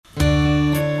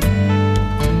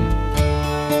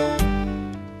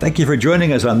Thank you for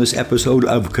joining us on this episode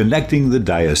of Connecting the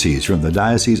Diocese from the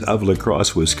Diocese of La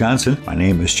Crosse, Wisconsin. My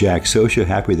name is Jack Sosha.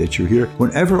 Happy that you're here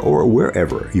whenever or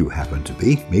wherever you happen to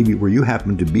be. Maybe where you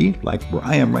happen to be, like where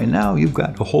I am right now, you've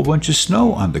got a whole bunch of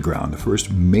snow on the ground. The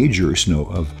first major snow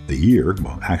of the year.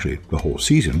 Well, actually, the whole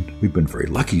season. We've been very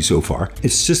lucky so far.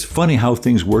 It's just funny how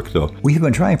things work, though. We have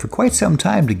been trying for quite some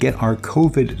time to get our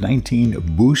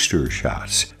COVID-19 booster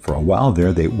shots. For a while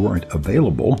there, they weren't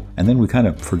available, and then we kind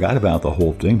of forgot about the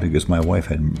whole thing because my wife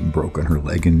had broken her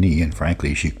leg and knee, and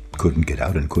frankly, she couldn't get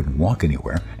out and couldn't walk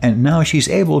anywhere. And now she's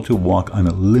able to walk on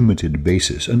a limited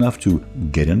basis, enough to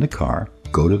get in the car,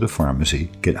 go to the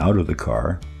pharmacy, get out of the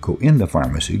car, go in the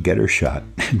pharmacy, get her shot,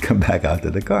 and come back out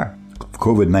to the car.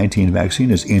 COVID-19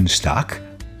 vaccine is in stock.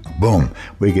 Boom,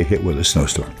 we get hit with a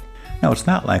snowstorm. Now, it's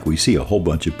not like we see a whole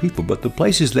bunch of people, but the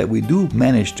places that we do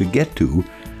manage to get to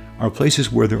are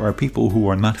places where there are people who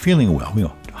are not feeling well,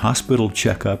 hospital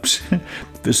checkups,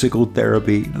 physical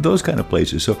therapy, those kind of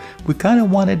places. So we kind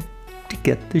of wanted to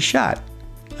get the shot.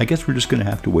 I guess we're just going to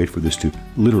have to wait for this to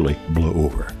literally blow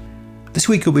over. This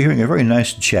week you'll be hearing a very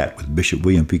nice chat with Bishop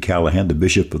William P. Callahan, the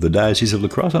Bishop of the Diocese of La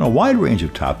Crosse, on a wide range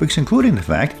of topics, including the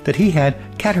fact that he had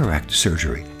cataract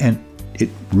surgery, and it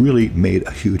really made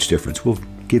a huge difference. We'll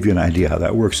give you an idea how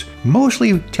that works.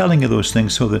 Mostly telling you those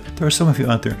things so that there are some of you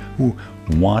out there who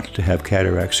want to have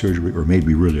cataract surgery or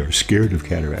maybe really are scared of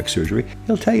cataract surgery.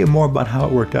 He'll tell you more about how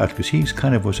it worked out because he's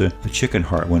kind of was a chicken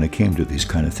heart when it came to these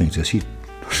kind of things, as he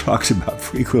talks about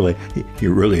frequently. He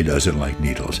really doesn't like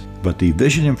needles. But the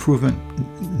vision improvement,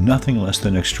 nothing less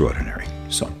than extraordinary.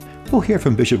 So we'll hear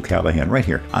from Bishop Callahan right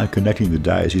here on Connecting the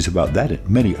Diocese about that and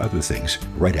many other things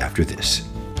right after this.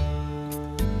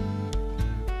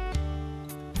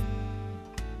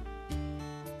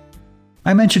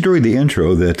 I mentioned during the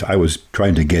intro that I was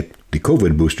trying to get the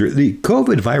COVID booster. The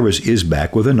COVID virus is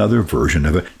back with another version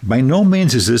of it. By no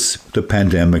means is this the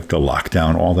pandemic, the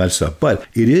lockdown, all that stuff, but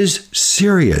it is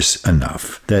serious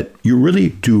enough that you really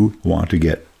do want to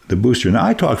get the booster. Now,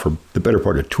 I talk for the better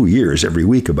part of 2 years every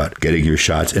week about getting your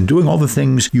shots and doing all the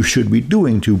things you should be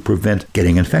doing to prevent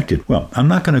getting infected. Well, I'm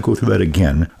not going to go through that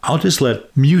again. I'll just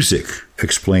let music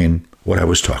explain what I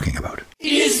was talking about.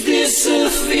 Is this a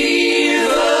fever?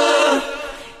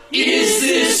 Is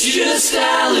this just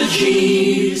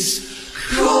allergies?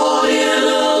 Caught in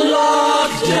a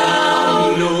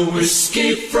lockdown, no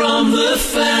escape from the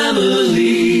family.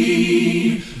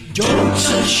 Don't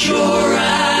touch your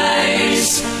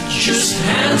eyes, just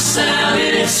hand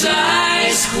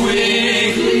sanitize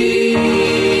quickly.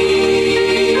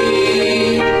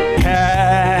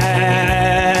 Hands,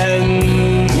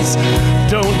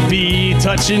 don't be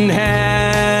touching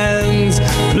hands.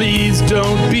 Please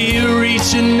don't be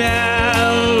reaching out.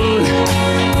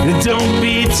 Don't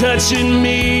be touching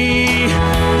me,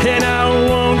 and I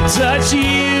won't touch you.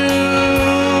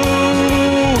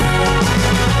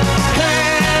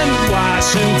 Hand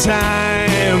washing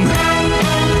time.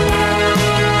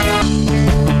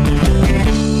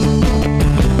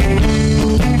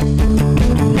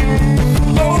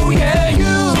 Oh yeah,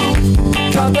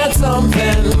 you talk about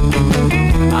something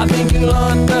I think you'll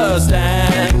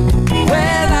understand.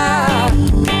 When I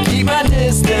keep my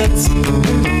distance,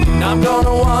 I'm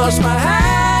gonna wash my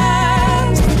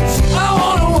hands. I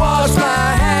wanna wash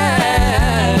my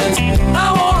hands.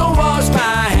 I wanna wash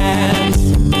my hands.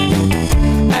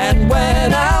 And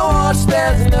when I wash,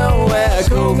 there's nowhere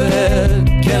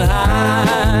COVID can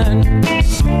hide.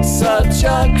 Such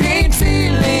a great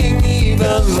feeling,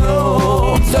 even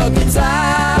though I'm stuck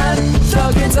inside,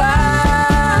 stuck inside.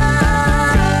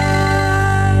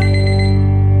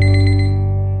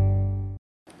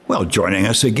 Well, joining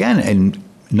us again, and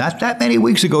not that many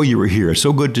weeks ago you were here.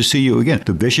 So good to see you again.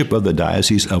 The Bishop of the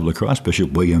Diocese of La Crosse,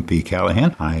 Bishop William P.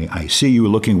 Callahan. I see you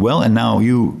looking well, and now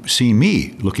you see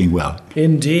me looking well.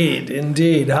 Indeed,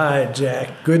 indeed. Hi,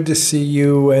 Jack. Good to see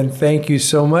you, and thank you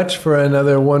so much for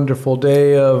another wonderful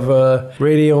day of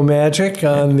radio magic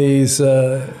on these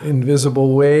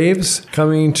invisible waves,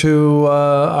 coming to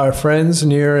our friends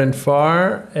near and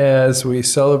far as we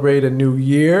celebrate a new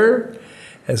year,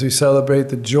 as we celebrate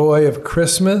the joy of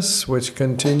Christmas, which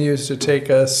continues to take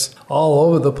us all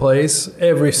over the place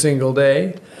every single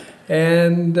day,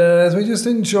 and as we just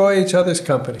enjoy each other's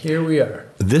company. Here we are.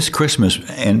 This Christmas,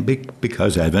 and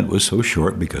because Advent was so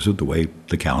short because of the way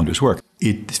the calendars work,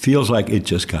 it feels like it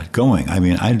just got going. I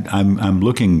mean, I'm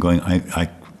looking, going,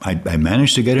 I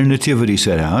managed to get a nativity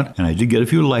set out, and I did get a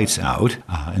few lights out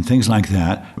and things like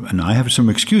that. And I have some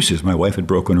excuses. My wife had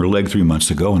broken her leg 3 months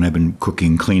ago, and I've been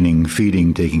cooking, cleaning,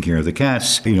 feeding, taking care of the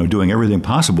cats, doing everything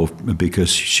possible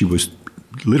because she was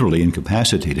literally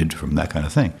incapacitated from that kind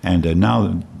of thing. And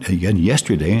now, again,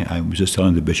 yesterday, I was just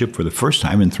telling the bishop, for the first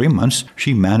time in 3 months,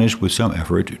 she managed with some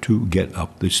effort to get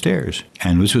up the stairs.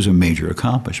 And this was a major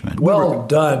accomplishment. Well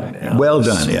done, Alice. Well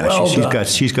done, yeah. Well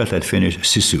She's got that finish,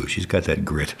 sisu. She's got that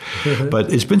grit.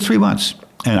 But it's been 3 months.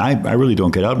 And I really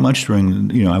don't get out much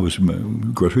during, I was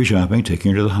grocery shopping,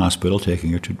 taking her to the hospital,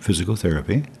 taking her to physical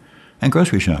therapy, and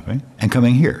grocery shopping, and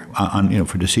coming here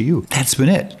to see you. That's been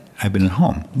it. I've been at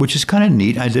home, which is kind of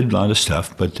neat. I did a lot of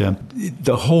stuff, but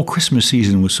the whole Christmas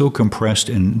season was so compressed,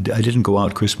 and I didn't go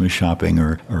out Christmas shopping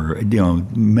or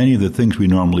many of the things we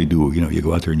normally do. You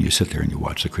go out there and you sit there and you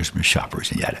watch the Christmas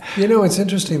shoppers and yada. It's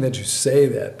interesting that you say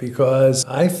that, because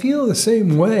I feel the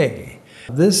same way.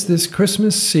 This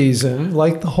Christmas season,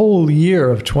 like the whole year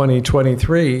of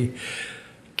 2023,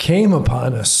 came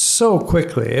upon us so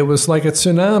quickly. It was like a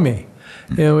tsunami.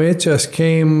 It just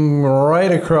came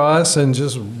right across and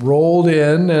just rolled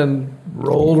in and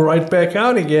rolled right back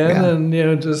out again,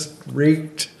 and just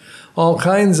wreaked all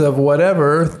kinds of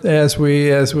whatever as we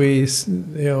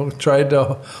tried to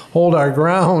hold our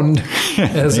ground,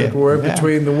 as it were,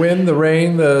 between the wind, the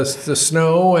rain, the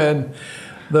snow, and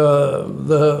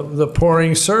the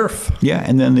pouring surf. Yeah,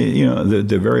 and then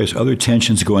the various other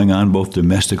tensions going on, both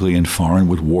domestically and foreign,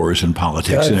 with wars and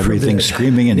politics and everything,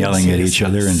 screaming and yelling at each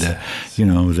other,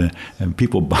 and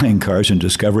people buying cars and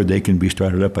discovered they can be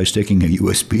started up by sticking a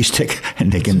USB stick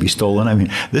and they can be stolen. I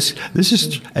mean, this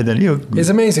is, and then it's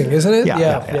amazing, isn't it?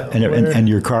 Yeah. And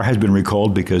your car has been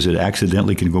recalled because it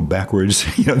accidentally can go backwards.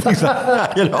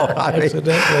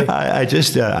 Accidentally. I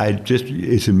just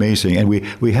it's amazing. And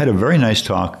we had a very nice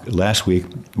talk last week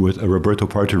with Roberto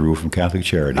Parteru from Catholic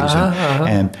Charities.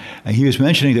 And he was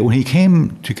mentioning that when he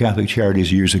came to Catholic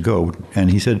Charities years ago,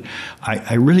 and he said,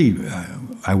 I really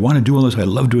want to do all this, I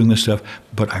love doing this stuff,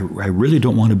 but I really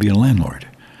don't want to be a landlord.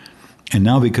 And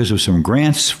now, because of some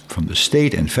grants from the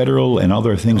state and federal and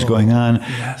other things going on,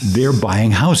 they're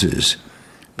buying houses.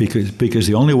 Because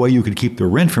the only way you could keep the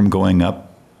rent from going up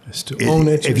is to own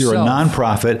it if you're a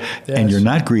nonprofit and you're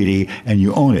not greedy and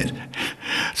you own it.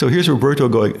 So here's Roberto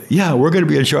going, we're going to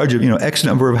be in charge of X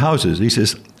number of houses. He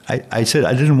says, I said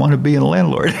I didn't want to be a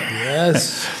landlord.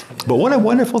 Yes. But what a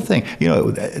wonderful thing.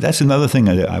 That's another thing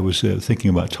I was thinking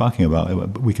about talking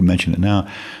about. We can mention it now.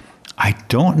 I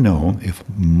don't know if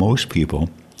most people,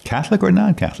 Catholic or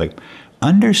non-Catholic,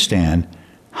 understand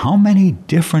how many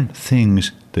different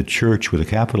things the church with a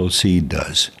capital C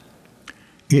does.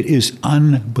 It is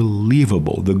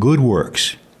unbelievable, the good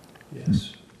works.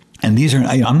 Yes. And these are,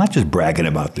 I'm not just bragging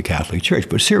about the Catholic Church,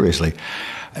 but seriously,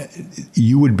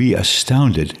 you would be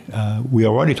astounded. We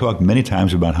already talked many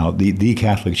times about how the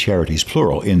Catholic Charities,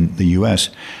 plural, in the U.S.,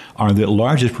 are the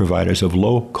largest providers of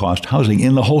low-cost housing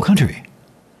in the whole country.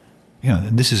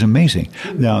 This is amazing.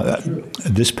 Now,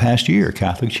 this past year,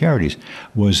 Catholic Charities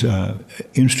was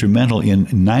instrumental in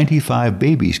 95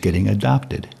 babies getting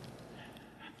adopted.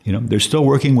 They're still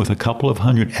working with a couple of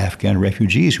hundred Afghan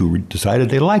refugees who decided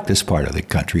they like this part of the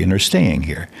country and are staying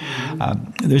here.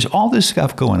 There's all this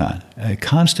stuff going on,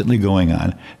 constantly going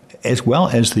on, as well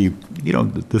as the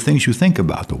things you think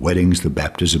about, the weddings, the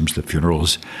baptisms, the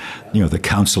funerals, the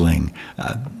counseling.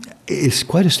 It's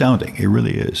quite astounding. It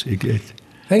really is.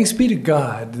 Thanks be to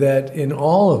God that in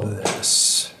all of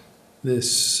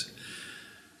this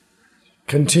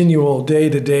continual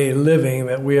day-to-day living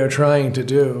that we are trying to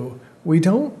do, we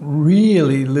don't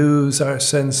really lose our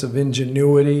sense of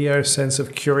ingenuity, our sense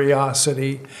of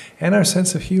curiosity, and our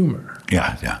sense of humor.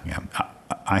 Yeah.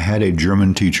 I had a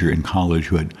German teacher in college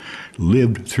who had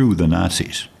lived through the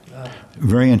Nazis.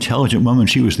 Very intelligent woman.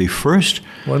 She was the first.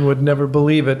 One would never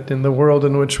believe it in the world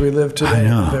in which we live today. I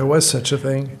know. There was such a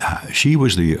thing. She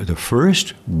was the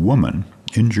first woman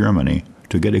in Germany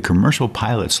to get a commercial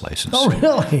pilot's license. Oh,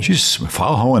 really? She's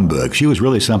Frau Hohenberg. She was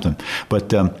really something.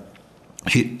 But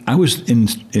I was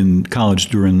in college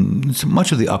during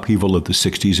much of the upheaval of the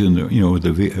 60s and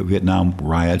the Vietnam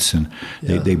riots, and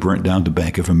they burnt down the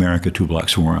Bank of America 2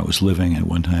 blocks from where I was living at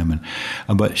one time.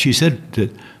 But she said to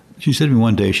me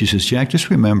one day, she says, Jack,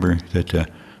 just remember that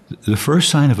the first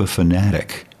sign of a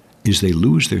fanatic is they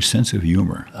lose their sense of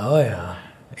humor. Oh, yeah.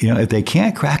 If they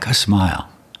can't crack a smile,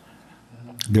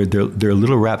 they're a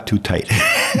little wrapped too tight.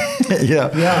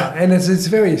 Yeah, and it's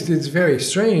very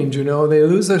strange. They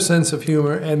lose their sense of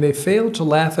humor and they fail to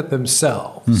laugh at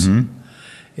themselves.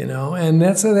 Mm-hmm. And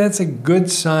that's a good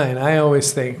sign, I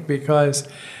always think, because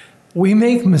we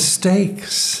make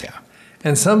mistakes. Yeah.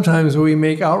 And sometimes we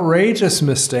make outrageous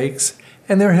mistakes,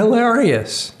 and they're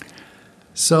hilarious.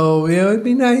 So, it'd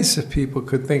be nice if people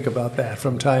could think about that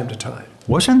from time to time.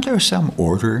 Wasn't there some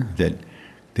order that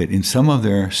in some of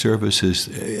their services,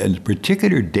 and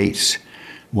particular dates,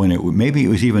 when maybe it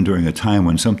was even during a time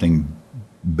when something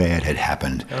bad had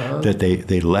happened, that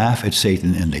they laugh at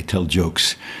Satan and they tell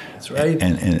jokes. That's right.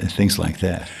 And things like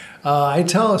that. I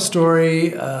tell a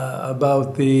story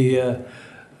about the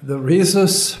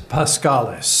Risus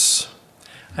Paschalis.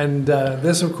 And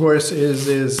this, of course,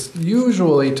 is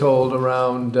usually told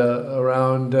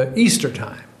around Easter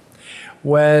time,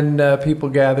 when people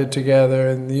gathered together,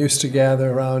 and they used to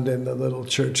gather around in the little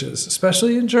churches,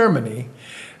 especially in Germany,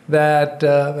 that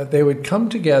they would come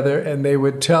together and they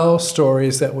would tell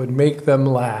stories that would make them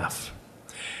laugh.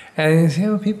 And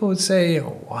people would say,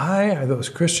 why are those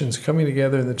Christians coming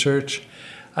together in the church?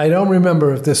 I don't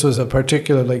remember if this was a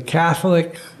particularly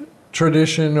Catholic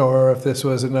tradition or if this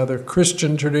was another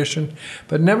Christian tradition,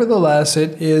 but nevertheless,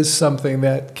 it is something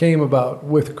that came about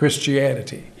with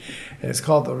Christianity. And it's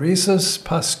called the Risus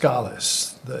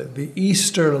Paschalis, the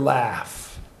Easter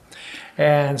laugh.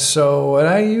 And so, and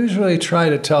I usually try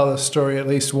to tell the story at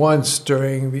least once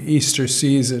during the Easter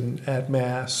season at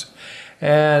Mass,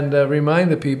 and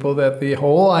remind the people that the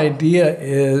whole idea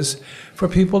is for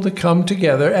people to come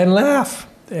together and laugh.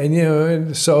 And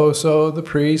and so the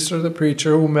priest or the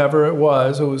preacher, whomever it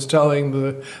was who was telling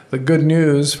the good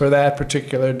news for that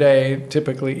particular day,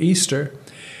 typically Easter,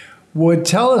 would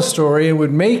tell a story and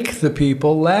would make the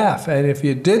people laugh. And if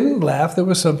you didn't laugh, there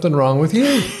was something wrong with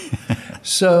you.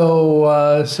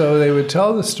 So they would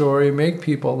tell the story, make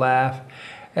people laugh.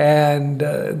 And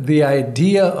the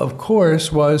idea, of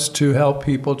course, was to help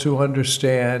people to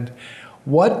understand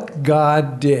what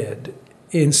God did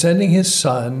in sending his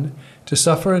Son to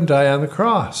suffer and die on the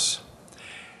cross.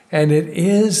 And it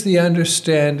is the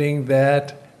understanding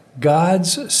that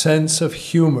God's sense of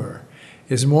humor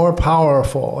is more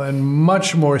powerful and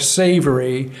much more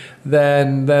savory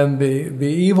than the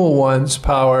evil one's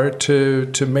power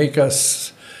to make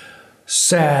us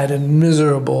sad and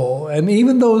miserable. And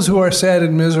even those who are sad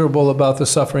and miserable about the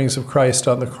sufferings of Christ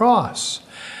on the cross.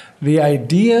 The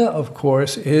idea, of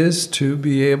course, is to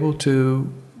be able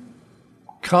to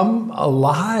come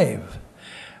alive.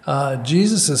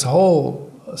 Jesus'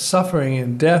 whole suffering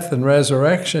and death and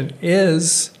resurrection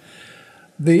is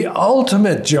the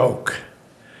ultimate joke.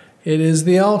 It is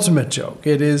the ultimate joke.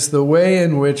 It is the way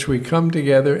in which we come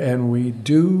together and we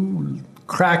do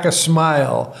crack a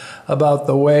smile about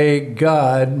the way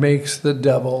God makes the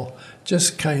devil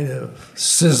just kind of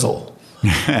sizzle.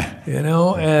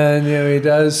 And he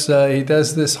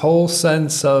does this whole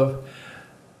sense of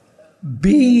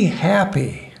be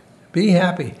happy. Be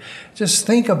happy. Just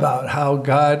think about how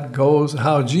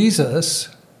Jesus,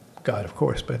 God of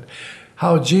course, but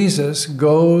how Jesus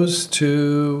goes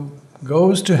to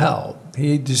hell.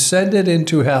 He descended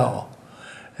into hell,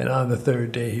 and on the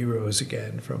third day he rose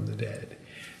again from the dead.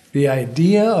 The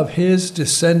idea of his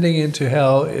descending into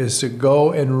hell is to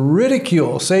go and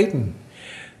ridicule Satan,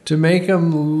 to make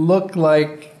him look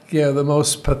like the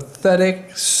most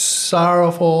pathetic,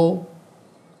 sorrowful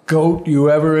goat you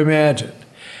ever imagined.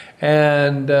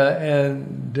 And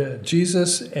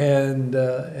Jesus and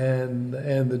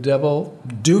the devil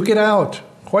duke it out,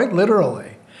 quite literally.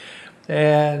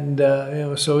 And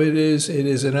so it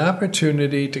is an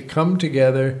opportunity to come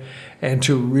together and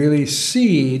to really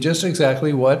see just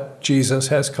exactly what Jesus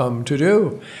has come to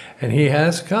do. And he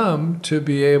has come to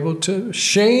be able to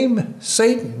shame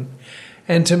Satan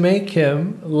and to make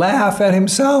him laugh at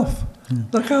himself.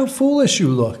 Look how foolish you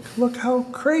look. Look how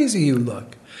crazy you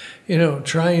look.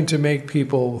 Trying to make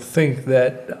people think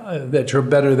that you're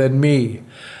better than me.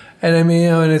 And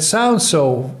and it sounds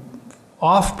so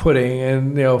off-putting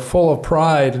and full of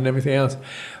pride and everything else,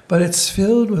 but it's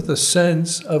filled with a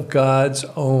sense of God's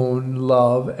own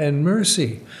love and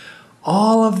mercy.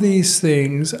 All of these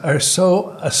things are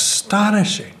so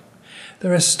astonishing.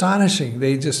 They're astonishing.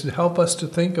 They just help us to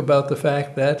think about the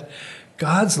fact that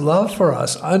God's love for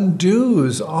us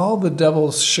undoes all the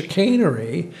devil's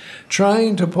chicanery,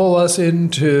 trying to pull us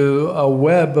into a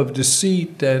web of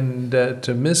deceit and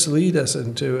to mislead us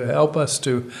and to help us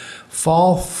to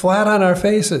fall flat on our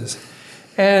faces.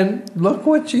 And look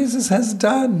what Jesus has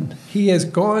done. He has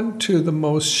gone to the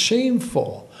most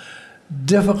shameful,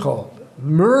 difficult,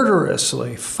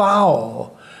 murderously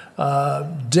foul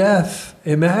death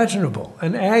imaginable,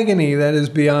 an agony that is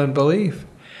beyond belief.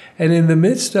 And in the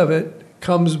midst of it,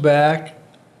 comes back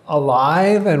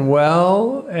alive and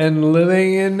well and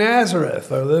living in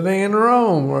Nazareth or living in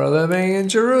Rome or living in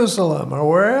Jerusalem or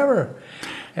wherever.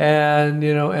 And,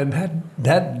 and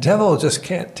that devil just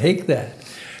can't take that.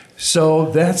 So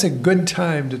that's a good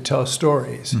time to tell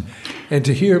stories and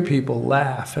to hear people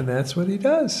laugh. And that's what he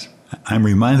does. I'm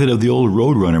reminded of the old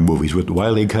Roadrunner movies with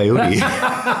Wile E. Coyote,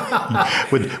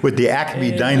 with the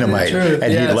Acme dynamite,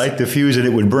 and he'd light the fuse and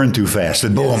it would burn too fast,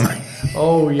 and boom.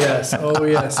 Oh yes,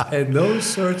 and those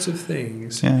sorts of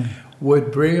things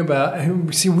would bring about.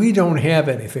 And see, we don't have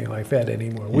anything like that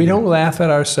anymore. We don't laugh at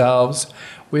ourselves.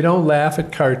 We don't laugh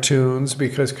at cartoons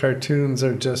because cartoons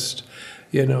are just,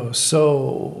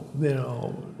 so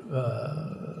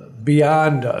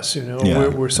beyond us.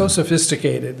 We're so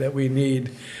sophisticated that we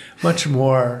need much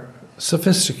more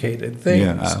sophisticated things.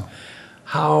 Yeah.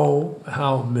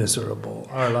 How miserable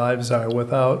our lives are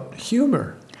without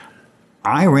humor.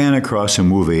 I ran across a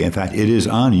movie, in fact, it is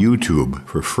on YouTube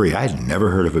for free. I'd never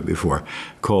heard of it before,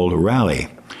 called Rally.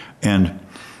 And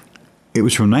it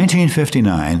was from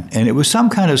 1959, and it was some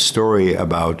kind of story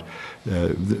about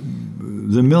the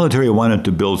military wanted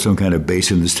to build some kind of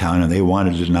base in this town, and they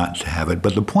wanted to not have it.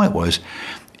 But the point was,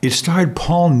 it starred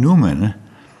Paul Newman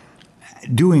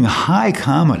doing high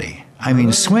comedy. I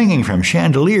mean, swinging from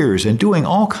chandeliers and doing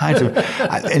all kinds of,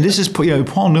 and this is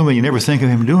Paul Newman. You never think of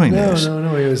him doing this.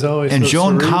 No. He was always. And so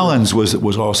Joan cerebral. Collins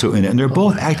was also in it, and they're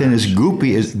both acting as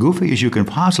goofy as you can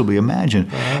possibly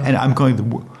imagine. And I'm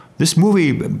going. This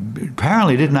movie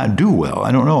apparently did not do well.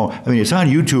 I don't know. I mean, it's on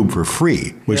YouTube for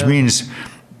free, which means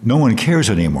no one cares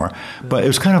anymore. But it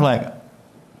was kind of like,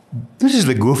 this is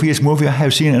the goofiest movie I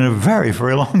have seen in a very,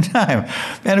 very long time.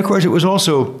 And of course, it was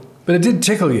also. But it did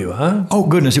tickle you, huh? Oh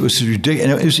goodness, it was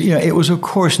ridiculous. And it was, it was of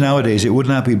course nowadays it would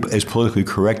not be as politically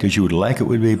correct as you would like it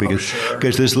would be because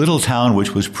this little town,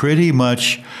 which was pretty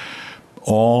much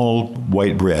all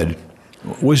white bread,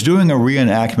 was doing a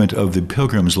reenactment of the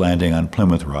Pilgrims landing on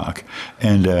Plymouth Rock,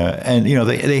 and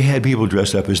they had people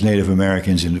dressed up as Native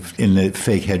Americans in the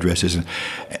fake headdresses,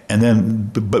 and then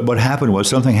but what happened was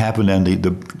something happened, and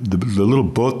the little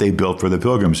boat they built for the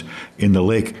Pilgrims in the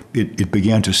lake it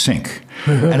began to sink,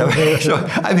 and so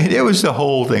I mean the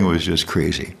whole thing was just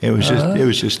crazy. It was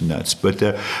just nuts. But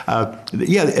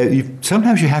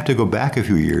sometimes you have to go back a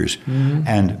few years,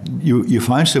 and you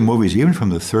find some movies even from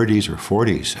the 30s or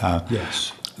 40s.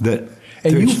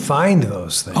 And you find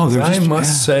those things. I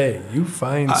must say, you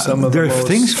find some of the most there are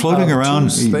things floating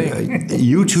around things.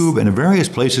 YouTube and various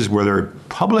places where there are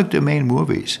public domain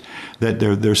movies that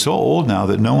they're so old now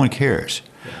that no one cares.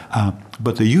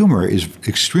 But the humor is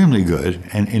extremely good,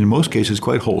 and in most cases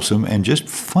quite wholesome and just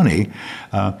funny.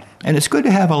 And it's good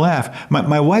to have a laugh.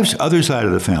 My wife's other side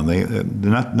of the family,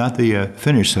 not the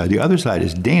Finnish side, the other side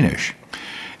is Danish,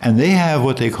 and they have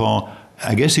what they call,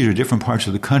 I guess these are different parts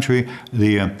of the country,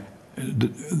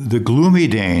 the gloomy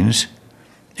Danes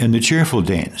and the cheerful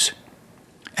Danes.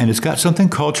 And it's got something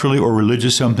culturally or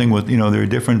religious something with, there are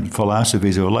different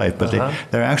philosophies of life, but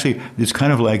they're actually, it's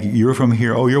kind of like, you're from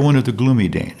here, oh, you're one of the gloomy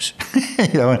Danes.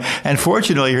 And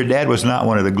fortunately, her dad was not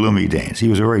one of the gloomy Danes. He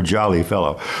was a very jolly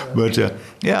fellow. But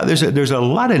there's a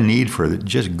lot of need for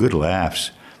just good laughs,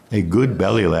 a good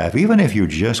belly laugh, even if you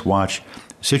just watch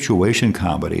situation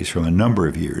comedies from a number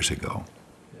of years ago.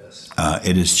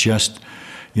 It is just,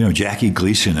 Jackie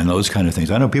Gleason and those kind of things.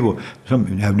 I know some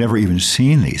have never even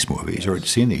seen these movies or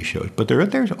seen these shows, but they're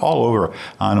all over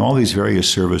on all these various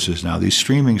services now. These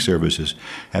streaming services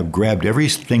have grabbed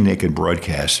everything they can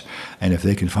broadcast, and if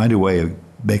they can find a way of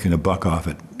making a buck off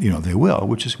it, they will,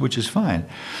 which is fine.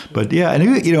 But the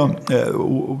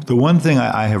one thing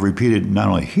I have repeated not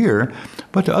only here,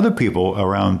 but to other people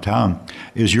around town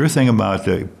is your thing about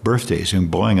birthdays and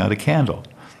blowing out a candle.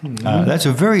 That's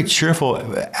a very cheerful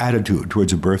attitude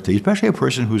towards a birthday, especially a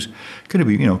person who's going to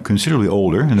be, considerably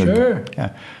older. And sure.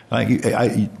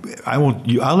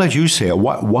 I'll let you say it.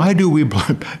 Why do we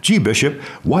blow? Gee, Bishop,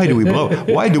 why do we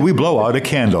blow out a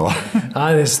candle?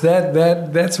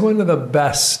 That's one of the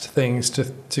best things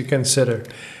to consider.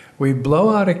 We blow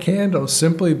out a candle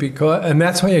simply because, and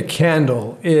that's why a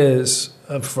candle is,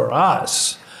 for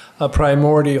us, a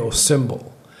primordial symbol.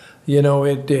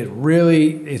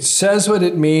 It says what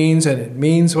it means, and it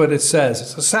means what it says.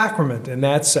 It's a sacrament in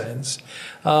that sense,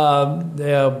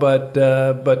 but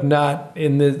not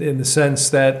in the sense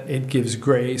that it gives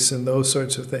grace and those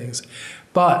sorts of things.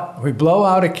 But we blow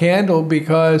out a candle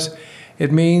because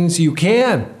it means you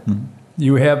can. Mm-hmm.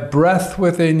 You have breath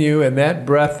within you, and that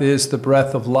breath is the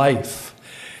breath of life.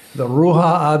 The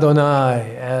Ruha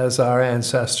Adonai, as our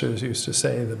ancestors used to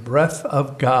say, the breath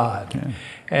of God. Yeah.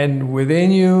 And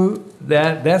within you,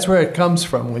 that's where it comes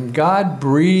from. When God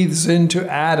breathes into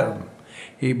Adam,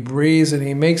 he breathes and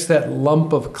he makes that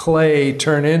lump of clay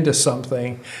turn into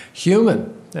something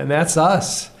human, and that's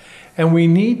us. And we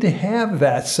need to have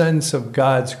that sense of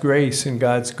God's grace and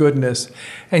God's goodness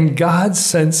and God's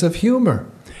sense of humor.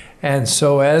 And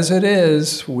so as it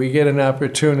is, we get an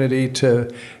opportunity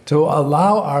to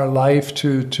allow our life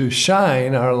to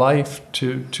shine, our life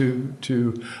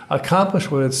to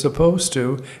accomplish what it's supposed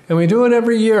to. And we do it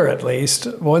every year, at least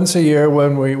once a year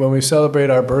when we celebrate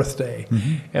our birthday.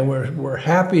 Mm-hmm. And we're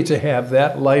happy to have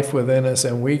that life within us,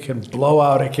 and we can blow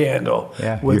out a candle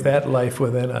with that life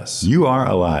within us. You are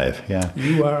alive, yeah.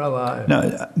 You are alive.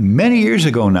 Now, many years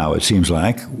ago now, it seems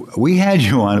like, we had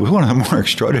you on. It was one of the more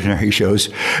extraordinary shows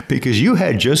because you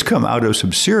had just come out of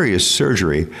some serious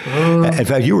surgery. In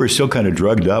fact, you were still kind of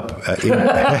drugged up. I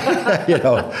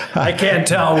can't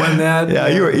tell when that. Yeah,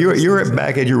 you were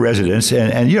back at your residence,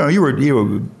 and you were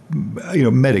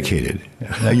medicated.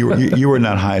 You were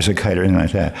not high as a kite or anything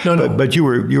like that. No. But you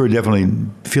were definitely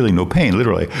feeling no pain,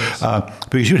 literally,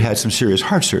 because you'd had some serious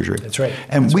heart surgery. That's right.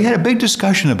 And we had a big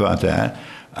discussion about that.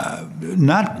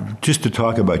 Not just to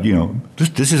talk about,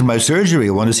 this is my surgery.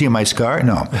 You want to see my scar?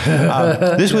 No.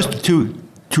 This was to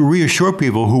reassure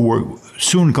people who were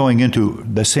soon going into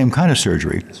the same kind of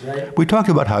surgery. That's right. We talked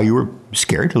about how you were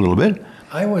scared a little bit.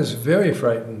 I was very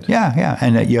frightened. Yeah,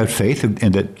 and that you had faith and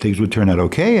that things would turn out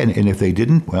okay, and if they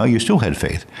didn't, well, you still had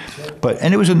faith. Right.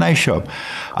 And it was a nice show.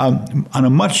 On a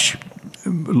much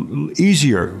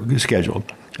easier schedule,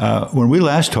 when we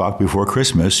last talked before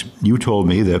Christmas, you told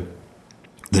me that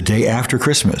the day after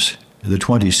Christmas, the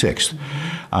 26th,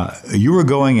 you were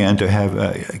going in to have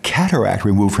a cataract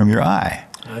removed from your eye.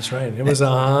 That's right. It was a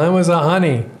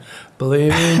honey.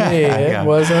 Believe me, it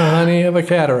was a honey of a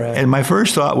cataract. And my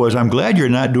first thought was, I'm glad you're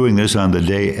not doing this on the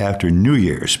day after New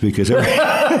Year's, because we'd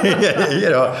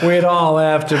all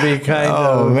have to be kind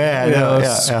of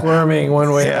squirming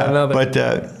one way or another. But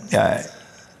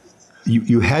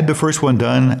you had the first one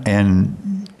done,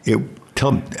 and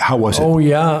tell me, how was it? Oh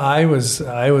yeah, I was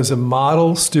a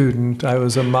model student. I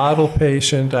was a model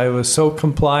patient. I was so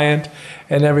compliant,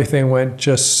 and everything went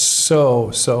just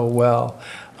so well.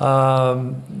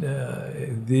 The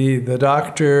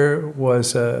doctor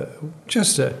was and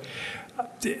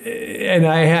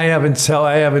I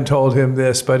haven't told him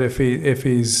this, but if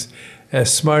he's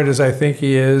as smart as I think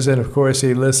he is, and of course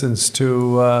he listens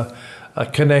to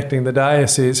Connecting the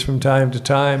Diocese from time to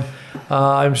time,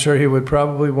 I'm sure he would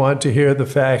probably want to hear the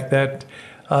fact that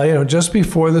just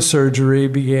before the surgery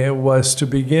was to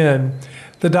begin,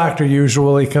 the doctor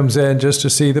usually comes in just to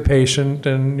see the patient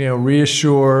and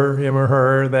reassure him or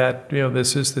her that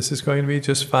this is going to be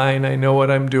just fine. I know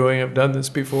what I'm doing. I've done this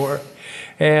before,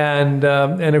 and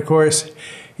of course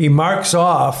he marks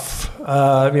off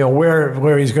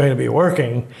where he's going to be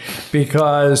working,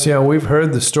 because we've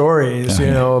heard the stories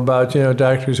about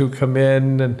doctors who come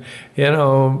in and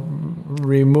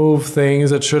remove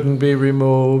things that shouldn't be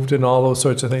removed and all those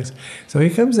sorts of things. So he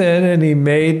comes in and he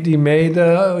made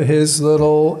his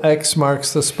little X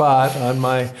marks the spot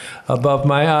above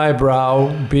my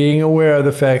eyebrow, being aware of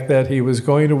the fact that he was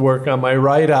going to work on my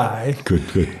right eye.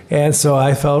 Good. And so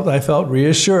I felt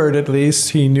reassured. At least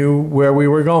he knew where we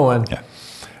were going. Yeah.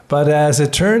 But as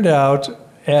it turned out,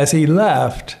 as he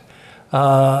left,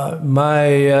 my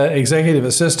executive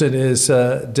assistant is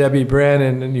Debbie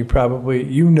Brannon, and you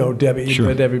know Debbie, sure.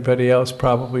 But everybody else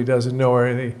probably doesn't know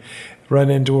her. They run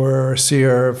into her or see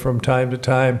her from time to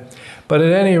time. But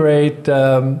at any rate,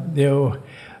 Debbie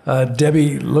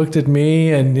looked at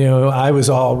me, and I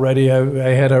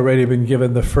had already been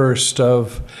given the first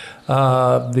of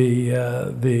the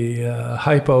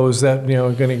hypos that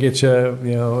are going to get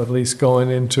you at least going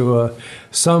into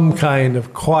some kind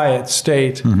of quiet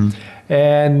state. Mm-hmm.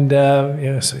 And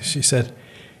so she said,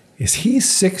 "Is he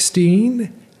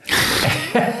 16?"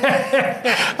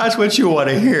 That's what you want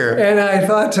to hear. And I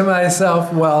thought to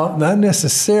myself, well, not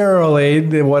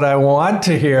necessarily what I want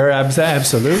to hear.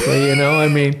 Absolutely, I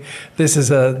mean, this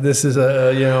is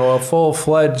a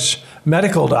full-fledged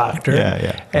medical doctor.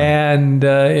 Yeah. And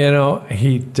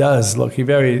he does look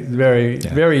very, very,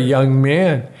 very young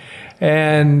man.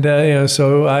 And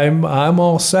so I'm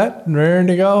all set and raring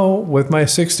to go with my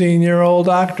 16-year-old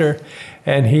doctor.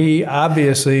 And he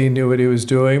obviously knew what he was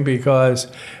doing, because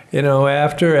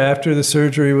after the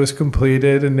surgery was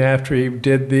completed, and after he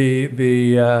did the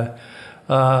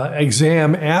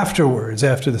exam afterwards,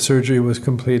 after the surgery was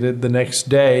completed, the next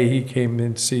day he came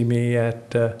in to see me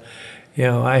at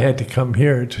I had to come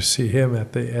here to see him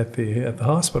at the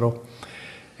hospital.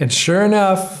 And sure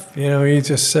enough, he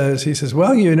says,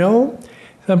 well,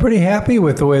 I'm pretty happy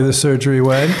with the way the surgery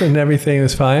went, and everything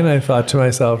was fine. I thought to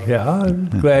myself, yeah, I'm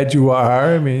glad you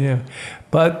are. I mean,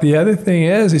 but the other thing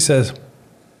is, he says,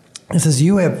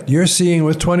 you're seeing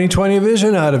with 20/20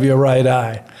 vision out of your right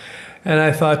eye. And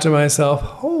I thought to myself,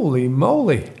 holy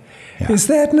moly, is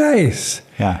that nice?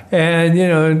 Yeah. And,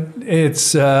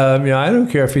 it's, I don't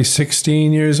care if he's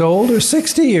 16 years old or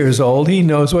 60 years old. He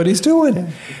knows what he's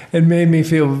doing. It made me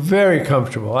feel very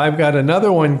comfortable. I've got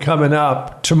another one coming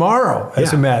up tomorrow,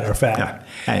 as a matter of fact. Yeah.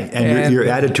 And your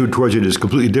attitude towards it is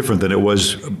completely different than it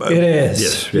was. It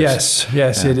is. Yes,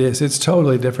 it is. It's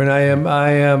totally different.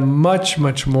 I am much,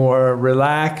 much more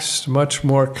relaxed, much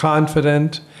more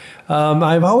confident.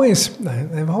 I've always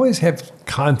had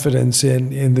confidence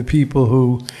in the people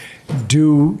who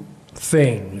do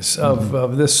things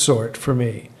of this sort for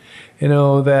me.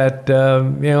 That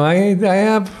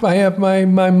I have my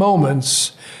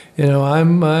moments.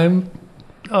 I'm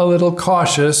a little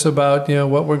cautious about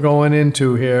what we're going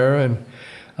into here, and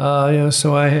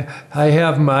so I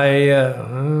have my I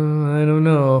don't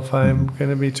know if I'm going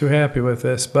to be too happy with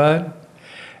this, but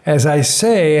as I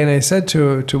say, and I said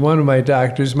to one of my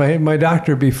doctors, my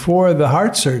doctor before the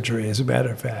heart surgery, as a matter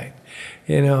of fact,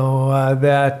 he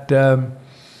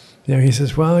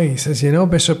says,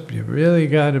 Bishop, you really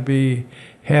got to be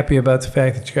happy about the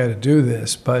fact that you got to do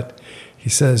this, but he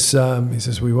says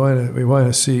we want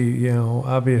to see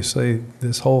obviously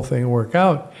this whole thing work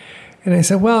out. And I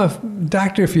said, well,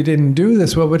 doctor, if you didn't do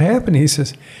this, what would happen? He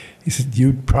said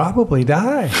you'd probably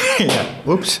die. Yeah.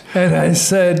 Whoops. And I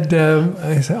said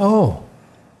oh.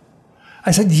 I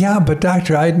said, yeah, but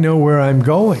doctor, I'd know where I'm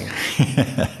going.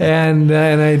 and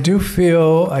I do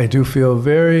feel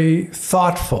very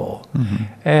thoughtful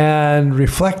and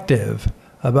reflective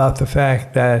about the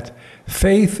fact that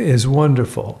faith is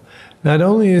wonderful. Not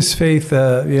only is faith,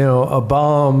 a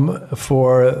balm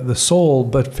for the soul,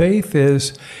 but faith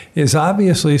is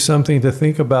obviously something to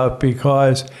think about,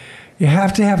 because you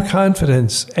have to have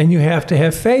confidence and you have to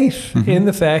have faith in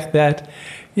the fact that,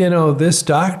 this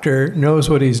doctor knows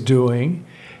what he's doing,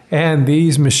 and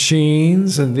these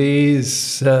machines and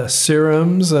these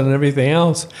serums and everything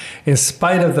else, in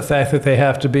spite of the fact that they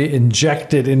have to be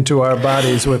injected into our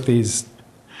bodies with these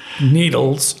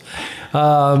needles.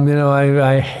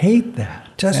 I hate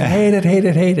that. Just hate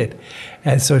it.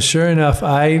 And so sure enough,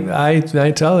 I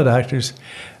tell the doctors,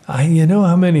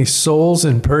 how many souls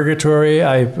in purgatory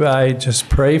I just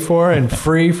pray for and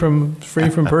free from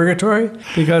purgatory,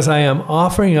 because I am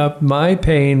offering up my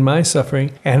pain, my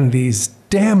suffering, and these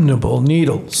damnable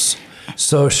needles.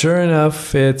 So sure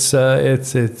enough, it's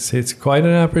quite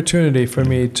an opportunity for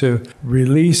me to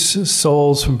release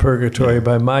souls from purgatory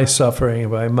by my suffering,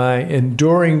 by my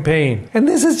enduring pain. And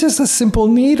this is just a simple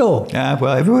needle. Yeah,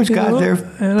 well, everyone's got their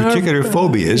particular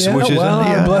phobias, which is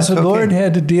our blessed Lord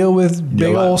had to deal with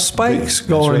big old spikes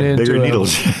going into bigger him.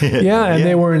 needles.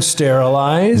 They weren't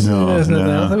sterilized. No.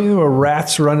 There were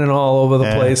rats running all over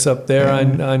the place up there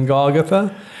on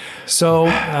Golgotha. So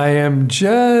I am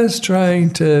just trying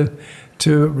to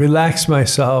relax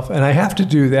myself, and I have to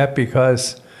do that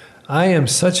because I am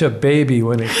such a baby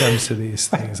when it comes to these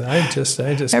things. I just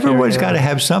everyone's got to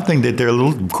have something that they're a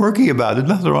little quirky about. There's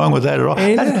nothing wrong with that at all.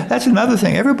 That's another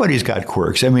thing. Everybody's got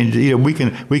quirks. I mean, we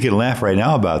can laugh right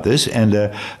now about this,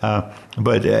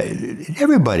 but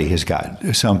everybody has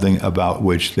got something about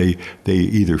which they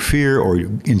either fear or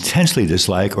intensely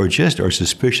dislike or just are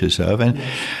suspicious of, and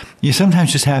you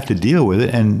sometimes just have to deal with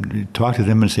it and talk to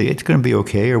them and say it's going to be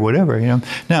okay or whatever.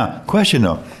 Now, question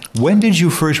though. When did you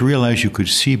first realize you could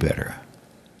see better?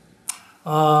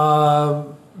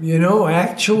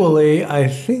 Actually, I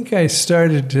think I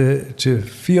started to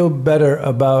feel better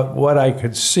about what I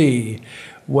could see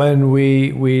when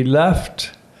we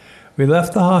left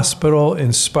the hospital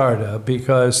in Sparta,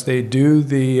 because they do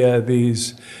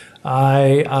these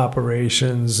eye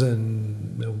operations and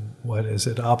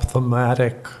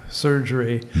ophthalmic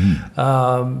surgery.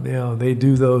 They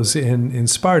do those in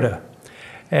Sparta.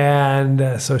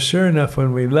 And so sure enough,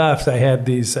 when we left, I had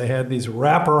these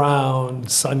wraparound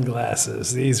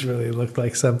sunglasses. These really looked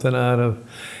like something out of,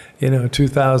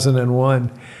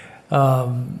 2001.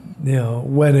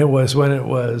 When it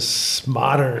was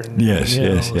modern.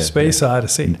 Yes, Space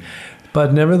Odyssey.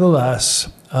 But nevertheless,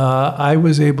 I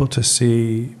was able to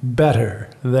see better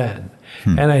then.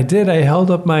 And I did. I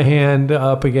held up my hand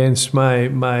up against my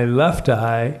left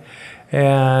eye,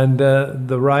 and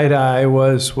the right eye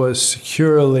was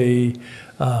securely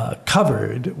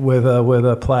covered with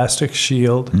a plastic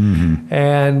shield.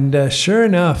 And sure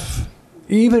enough,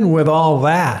 even with all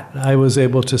that, I was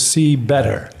able to see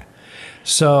better.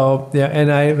 So and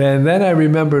then I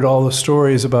remembered all the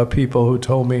stories about people who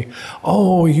told me,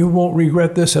 "Oh, you won't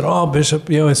regret this at all, Bishop.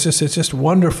 It's just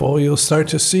wonderful. You'll start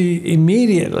to see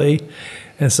immediately."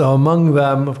 And so among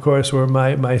them, of course, were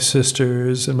my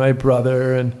sisters and my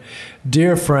brother and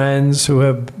dear friends who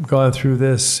have gone through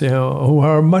this, who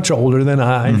are much older than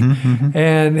I,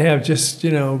 and have just,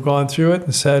 gone through it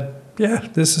and said, Yeah,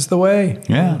 this is the way.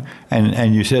 Yeah.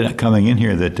 And you said coming in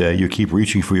here that you keep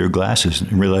reaching for your glasses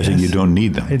and realizing you don't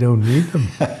need them. I don't need them.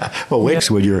 Well,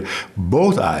 wait when your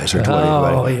both eyes are 20.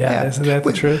 Oh, yeah. Isn't that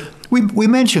the truth? We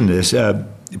mentioned this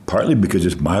partly because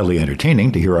it's mildly entertaining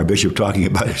to hear our bishop talking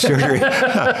about his surgery.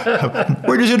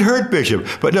 Where does it hurt, Bishop?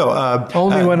 But no.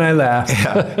 Only when I laugh.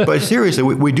 Yeah. But seriously,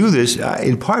 we do this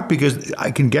in part because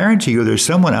I can guarantee you there's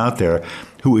someone out there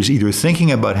who is either thinking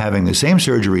about having the same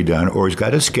surgery done or has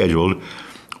got it scheduled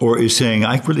or is saying,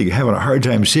 I'm really having a hard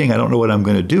time seeing, I don't know what I'm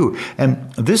going to do.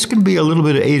 And this can be a little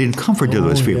bit of aid and comfort to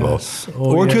those people. Yes.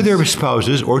 To their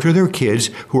spouses or to their kids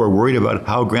who are worried about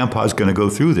how grandpa's going to go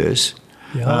through this.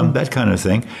 Yeah. That kind of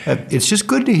thing. It's just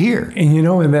good to hear. And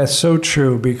and that's so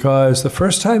true, because the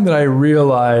first time that I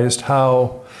realized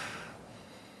how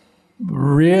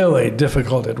really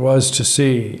difficult it was to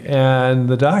see, and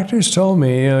the doctors told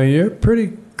me, you're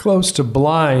pretty close to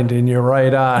blind in your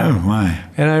right eye. Oh, my.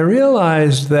 And I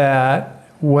realized that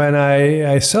when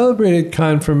I celebrated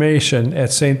confirmation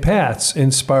at St. Pat's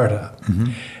in Sparta,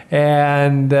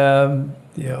 and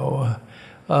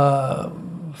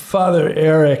Father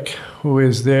Eric, who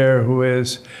is there, who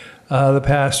is the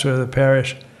pastor of the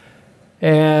parish,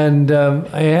 and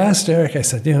I asked Eric, I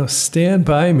said, stand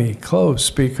by me close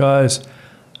because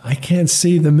I can't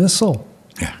see the missal.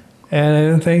 Yeah.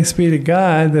 And thanks be to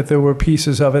God that there were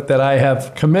pieces of it that I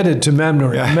have committed to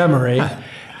memory.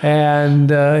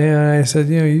 And I said,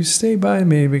 you stay by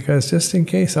me because just in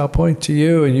case I'll point to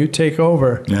you and you take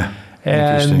over. Yeah.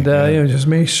 And just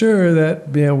make sure that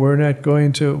we're not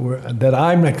going to that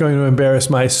I'm not going to embarrass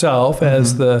myself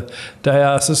as the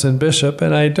diocesan bishop,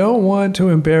 and I don't want to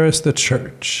embarrass the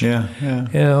church. Yeah.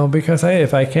 Because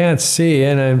if I can't see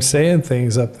and I'm saying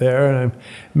things up there and I'm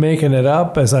making it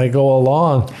up as I go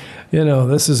along,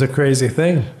 this is a crazy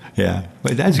thing. Yeah,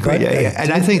 but that's great.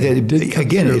 And I think that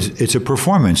again, it's a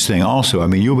performance thing. Also, I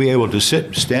mean, you'll be able to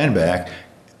stand back,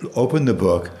 open the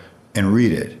book, and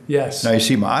read it. Yes. Now, you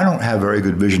see, I don't have very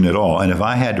good vision at all, and if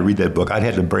I had to read that book, I'd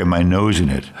have to bury my nose in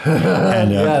it.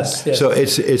 And, yes. So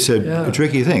it's a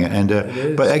tricky thing.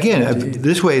 And but again,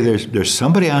 this way, there's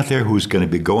somebody out there who's going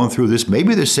to be going through this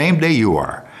maybe the same day you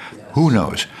are. Yes. Who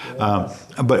knows?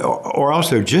 But or else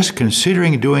they're just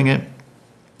considering doing it,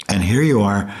 and here you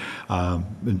are.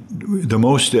 The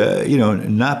most,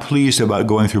 not pleased about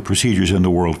going through procedures in the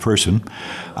world person,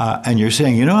 and you're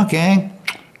saying, gang,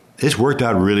 this worked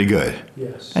out really good.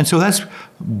 Yes. And so that's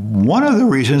one of the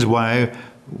reasons why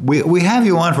we have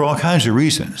you on for all kinds of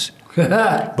reasons.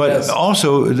 But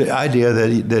also the idea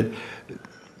that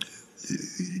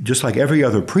just like every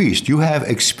other priest, you have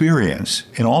experience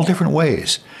in all different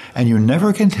ways, and you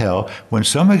never can tell when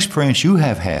some experience you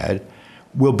have had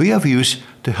will be of use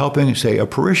to helping, say, a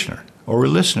parishioner or a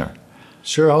listener.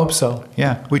 Sure hope so.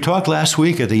 Yeah. We talked last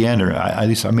week at the end, or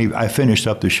I finished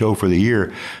up the show for the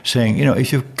year saying,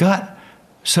 if you've got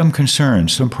some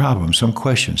concerns, some problems, some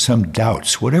questions, some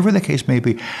doubts, whatever the case may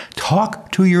be,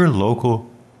 talk to your local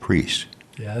priest.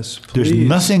 Yes, please. There's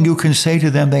nothing you can say to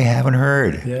them they haven't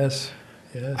heard. Yes.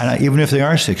 And even if they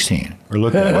are 16 or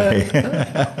look that way.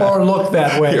 Or look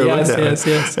that way.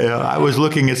 Yes. Yeah, I was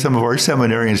looking at some of our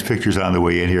seminarians' pictures on the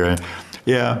way in here, and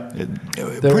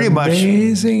they're pretty much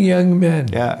amazing young men.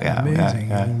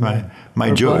 Yeah.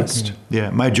 My joke.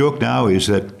 Yeah, my joke now is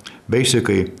that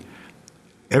basically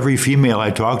every female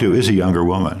I talk to is a younger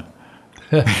woman.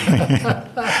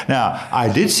 Now, I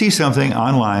did see something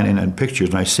online in pictures,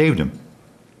 and I saved them.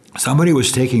 Somebody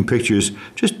was taking pictures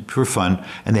just for fun,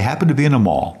 and they happened to be in a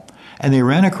mall, and they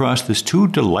ran across this two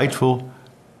delightful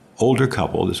older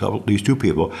couple, these two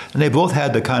people, and they both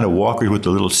had the kind of walkers with the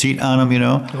little seat on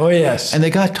them, Oh, yes. And they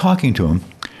got talking to him.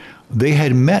 They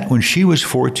had met when she was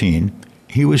 14,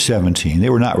 he was 17. They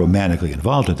were not romantically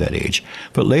involved at that age,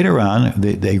 but later on,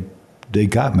 they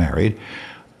got married.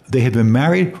 They had been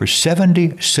married for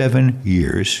 77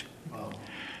 years. Wow.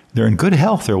 They're in good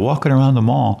health. They're walking around the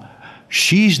mall.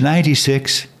 She's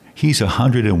 96. He's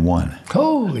 101.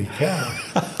 Holy cow.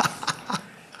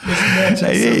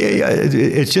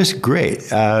 It's just great.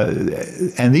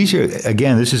 And these are,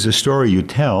 again, this is a story you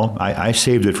tell. I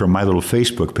saved it from my little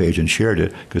Facebook page and shared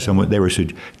it because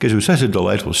it was such a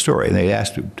delightful story, and they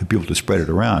asked people to spread it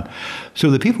around.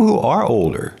 So the people who are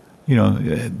older,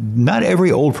 not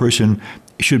every old person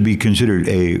should be considered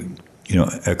a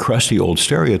crusty old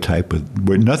stereotype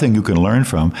where nothing you can learn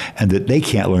from, and that they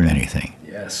can't learn anything.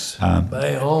 Yes,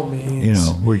 by all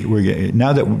means. We're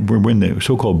now that we're in the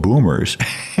so-called boomers,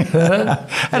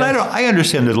 and I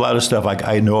understand there's a lot of stuff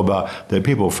I know about that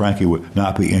people, frankly, would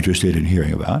not be interested in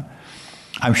hearing about.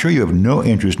 I'm sure you have no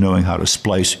interest knowing how to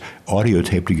splice audio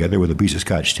tape together with a piece of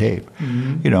Scotch tape,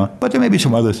 but there may be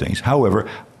some other things. However,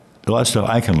 a lot of stuff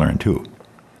I can learn too.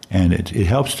 And it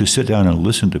helps to sit down and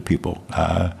listen to people.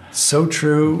 So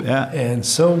true Yeah. and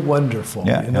so wonderful.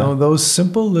 Yeah, You know, yeah. those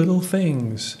simple little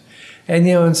things. And,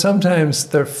 you know, and sometimes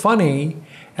they're funny.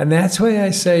 And that's why I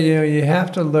say, you know, you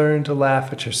have to learn to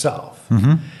laugh at yourself.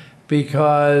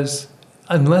 Because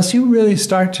unless you really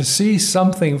start to see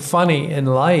something funny in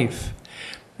life,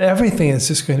 everything is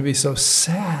just going to be so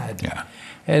sad. Yeah.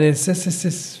 And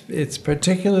it's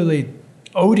particularly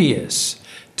odious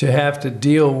to have to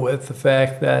deal with the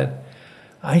fact that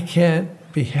I can't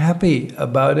be happy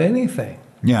about anything.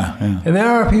 Yeah, yeah. And there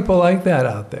are people like that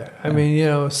out there. I mean, you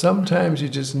know, sometimes you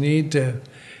just need to,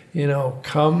 you know,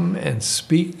 come and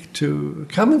speak to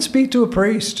a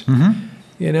priest.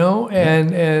 You know,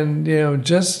 and you know,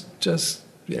 just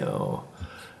you know,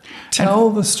 tell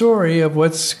the story of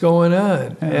what's going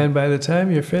on. And by the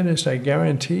time you're finished, I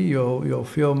guarantee you'll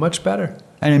feel much better.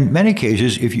 And in many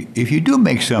cases, if you do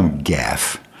make some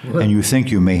gaffe and you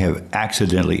think you may have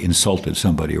accidentally insulted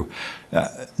somebody,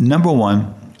 number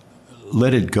one,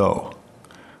 let it go.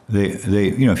 They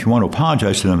you know, if you want to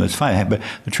apologize to them, that's fine. But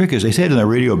the trick is, they say it in the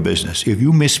radio business, if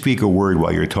you misspeak a word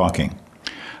while you're talking,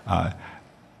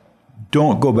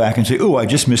 don't go back and say, "Oh, I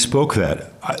just misspoke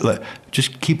that."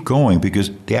 Just keep going, because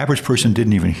the average person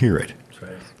didn't even hear it.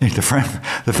 Right.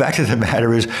 The fact of the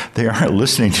matter is, they aren't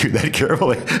listening to you that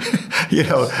carefully. You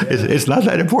know, it's not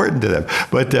that important to them.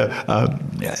 But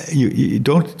you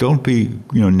don't be,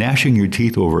 you know, gnashing your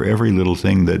teeth over every little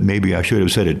thing that maybe I should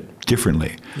have said it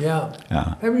differently. Yeah.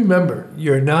 And remember,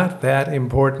 you're not that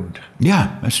important.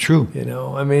 Yeah, that's true. You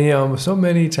know, I mean, you know, so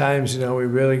many times, you know, we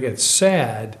really get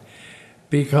sad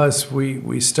because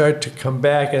we start to come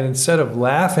back, and instead of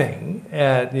laughing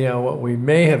at, you know, what we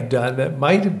may have done that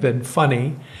might have been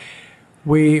funny,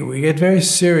 we get very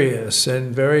serious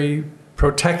and very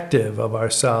protective of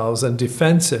ourselves and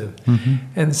defensive.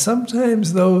 And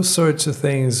sometimes those sorts of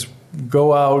things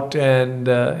go out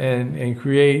and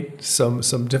create some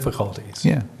difficulties.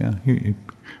 Yeah, yeah.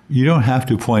 You don't have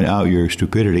to point out your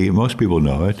stupidity. Most people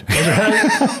know it.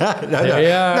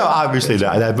 No, obviously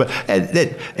not. But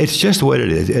it's just what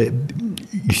it is.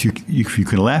 If you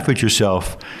can laugh at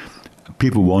yourself,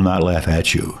 people will not laugh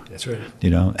at you. That's right. You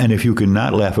know, and if you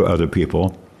cannot laugh at other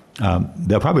people,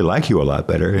 they'll probably like you a lot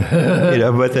better. You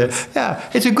know, but yeah,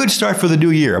 it's a good start for the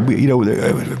new year.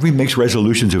 We make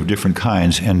resolutions of different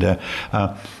kinds, and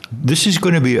this is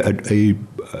going to be a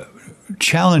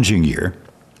challenging year.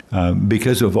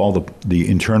 Because of all the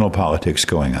internal politics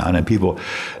going on, and people,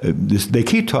 they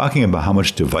keep talking about how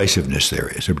much divisiveness there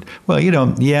is. Well, you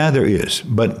know, yeah, there is,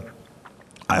 but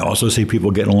I also see people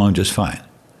getting along just fine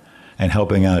and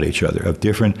helping out each other of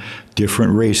different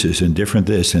races and different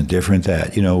this and different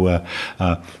that. You know,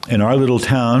 in our little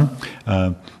town,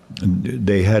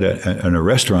 they had a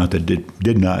restaurant that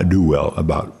did not do well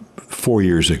about 4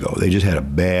 years ago. They just had a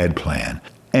bad plan,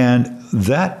 and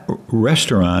that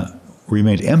restaurant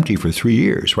remained empty for 3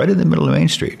 years, right in the middle of Main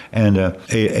Street. And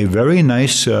a very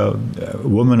nice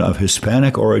woman of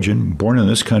Hispanic origin, born in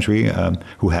this country,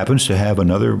 who happens to have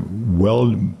another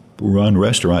well-run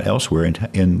restaurant elsewhere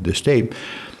in the state,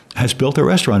 has built a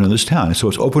restaurant in this town. And so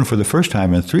it's open for the first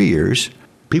time in 3 years.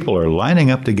 People are lining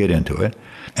up to get into it.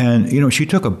 And, you know, she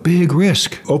took a big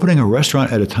risk, opening a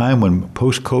restaurant at a time when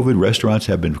post-COVID restaurants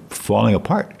have been falling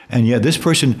apart. And yet this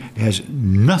person has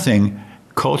nothing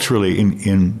culturally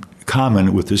in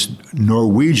common with this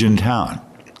Norwegian town.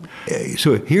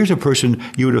 So here's a person,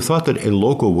 you would have thought that a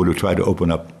local would have tried to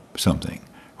open up something,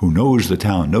 who knows the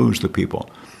town, knows the people.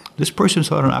 This person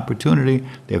saw an opportunity.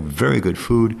 They have very good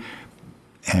food,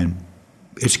 and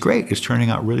it's great. It's turning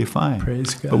out really fine.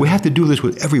 Praise God. But we have to do this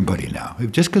with everybody now.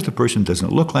 Just because the person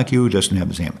doesn't look like you, doesn't have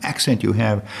the same accent you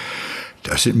have,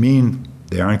 doesn't mean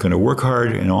they aren't going to work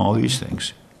hard and all these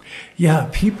things. Yeah,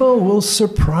 people will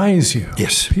surprise you.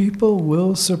 Yes. People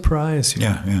will surprise you.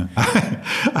 Yeah, yeah.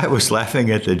 I was laughing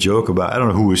at the joke about, I don't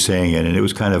know who was saying it, and it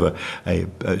was kind of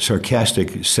a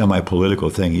sarcastic, semi-political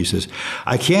thing. He says,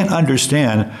 I can't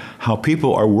understand how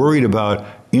people are worried about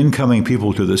incoming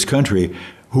people to this country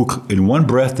who, in one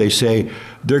breath, they say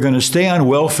they're going to stay on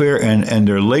welfare and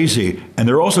they're lazy, and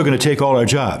they're also going to take all our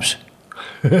jobs.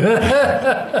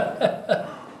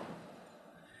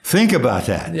 Think about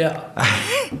that. Yeah.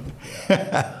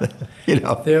 You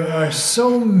know. There are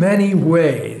so many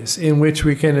ways in which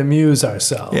we can amuse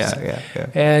ourselves. Yeah.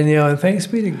 And, you know, and thanks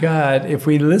be to God, if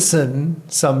we listen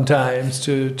sometimes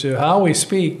to how we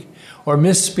speak or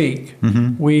misspeak,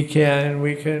 we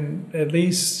can at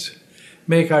least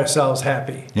make ourselves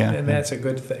happy. Yeah, and that's a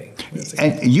good thing.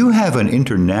 And you have an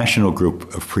international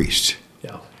group of priests.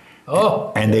 Yeah.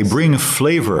 Oh. And they bring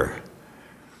flavor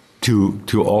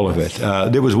to all of it.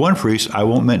 There was one priest, I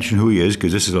won't mention who he is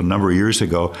because this is a number of years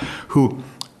ago, who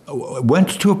went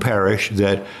to a parish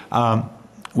that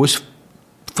was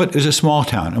a small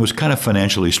town. It was kind of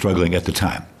financially struggling at the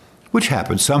time, which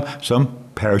happens. Some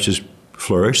parishes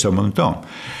flourish, some of them don't.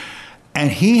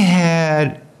 And he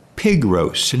had pig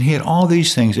roasts, and he had all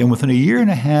these things. And within a year and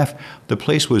a half, the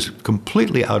place was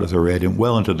completely out of the red and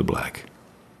well into the black.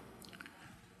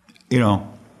 You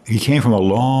know, he came from a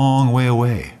long way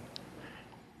away.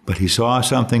 But he saw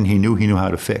something he knew how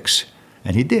to fix,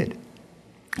 and he did.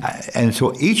 And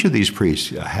so each of these priests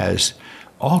has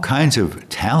all kinds of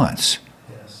talents.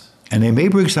 Yes. And they may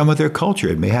bring some of their culture.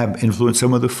 It may have influenced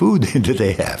some of the food that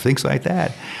they have, things like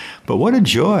that. But what a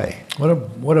joy.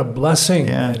 What a blessing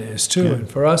Yeah. that is, too. Yeah. And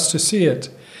for us to see it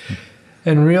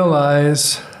and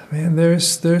realize, man,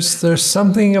 there's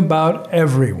something about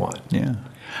everyone. Yeah.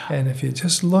 And if you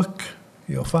just look,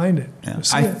 you'll find it. Yeah. You'll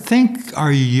see I it. think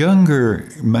our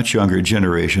much younger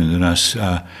generation than us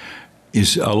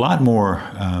is a lot more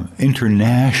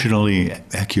internationally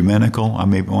ecumenical. I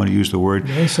may want to use the word.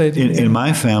 Yes, I do. In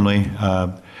my family,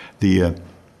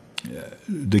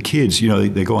 the kids, you know,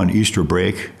 they go on Easter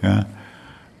break.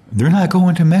 They're not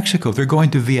going to Mexico. They're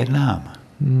going to Vietnam.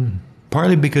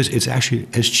 Partly because it's actually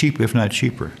as cheap, if not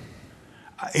cheaper.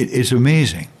 It's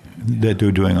amazing that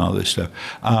they're doing all this stuff.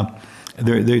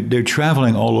 They're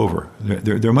traveling all over.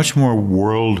 They're much more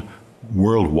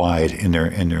worldwide in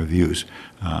their views.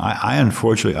 I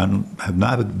unfortunately have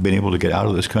not been able to get out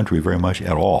of this country very much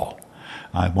at all.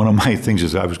 One of my things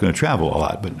is I was going to travel a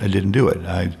lot, but I didn't do it.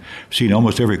 I've seen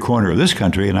almost every corner of this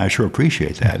country, and I sure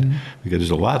appreciate that because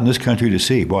there's a lot in this country to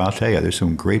see. Boy, I'll tell you, there's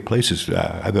some great places.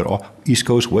 I've been East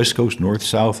Coast, West Coast, North,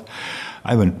 South.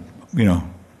 I've been,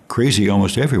 crazy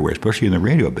almost everywhere, especially in the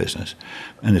radio business.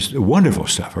 And it's wonderful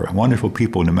stuff, wonderful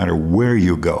people no matter where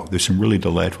you go. There's some really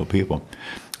delightful people.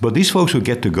 But these folks who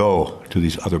get to go to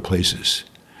these other places,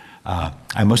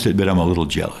 I must admit I'm a little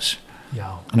jealous.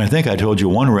 Yeah. And I think I told you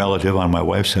one relative on my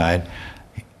wife's side,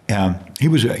 he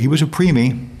was a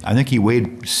preemie. I think he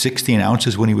weighed 16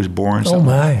 ounces when he was born. Oh,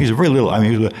 my. He's a very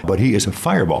little, but he is a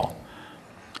fireball.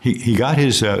 He got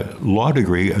his law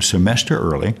degree a semester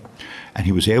early, and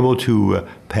he was able to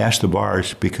pass the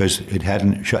bars because it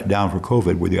hadn't shut down for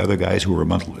COVID, where the other guys who were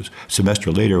a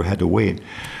semester later had to wait.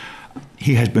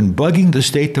 He has been bugging the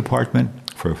State Department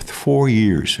for 4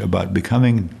 years about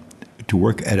becoming to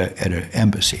work at an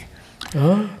embassy.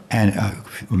 Oh. And a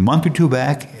month or two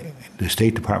back, the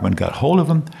State Department got hold of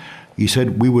him. He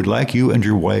said, we would like you and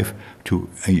your wife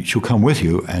she'll come with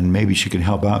you, and maybe she can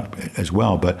help out as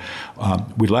well, but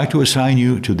we'd like to assign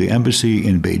you to the embassy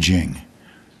in Beijing.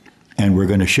 And we're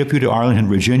going to ship you to Arlington,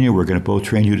 Virginia. We're going to both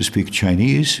train you to speak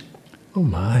Chinese. Oh,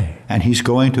 my. And he's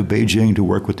going to Beijing to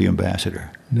work with the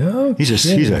ambassador. No He's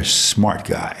kidding. a smart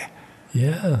guy.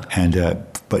 Yeah. And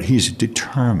but he's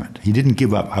determined. He didn't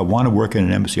give up. I want to work in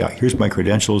an embassy. Here's my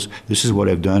credentials. This is what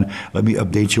I've done. Let me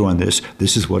update you on this.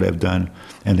 This is what I've done.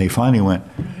 And they finally went,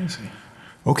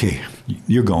 okay,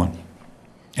 you're going.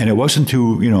 And it wasn't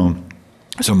to,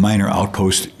 some minor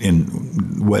outpost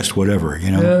in West whatever,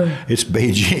 Yeah. It's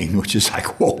Beijing, which is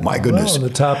like, oh my goodness. Well,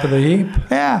 the top of the heap.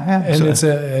 Yeah. And So-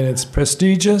 it's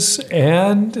prestigious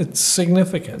and it's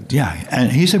significant. Yeah,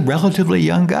 and he's a relatively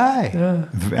young guy. Yeah.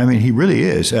 I mean, he really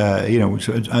is.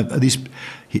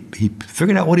 He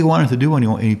figured out what he wanted to do,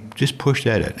 and he just pushed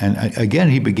at it. And again,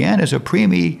 he began as a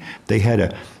preemie. They had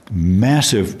a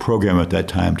massive program at that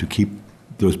time to keep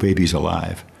those babies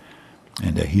alive,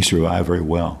 and he survived very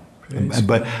well. Praise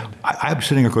But I'm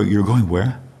sitting there going, "You're going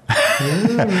where?"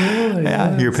 Really,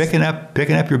 Yeah, you're yes.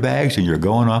 picking up your bags, and you're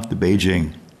going off to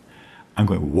Beijing. I'm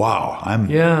going, wow.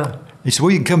 Yeah. He said,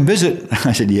 well, you can come visit.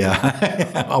 I said,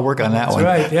 yeah, I'll work on that That's one.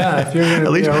 right. Yeah. If you're going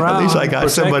to be around, at least I got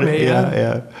protect somebody.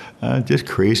 me, Just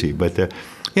crazy. But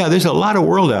there's a lot of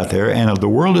world out there, and the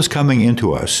world is coming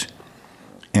into us.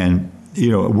 And,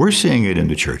 we're seeing it in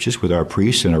the churches with our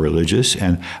priests and our religious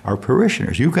and our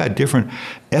parishioners. You've got different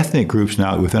ethnic groups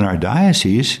now within our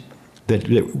diocese that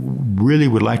really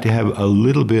would like to have a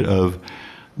little bit of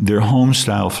their home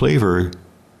style flavor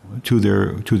to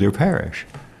their parish.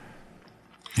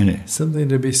 And Something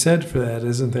to be said for that,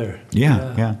 isn't there?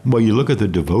 yeah. Well, you look at the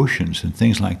devotions and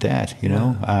things like that, you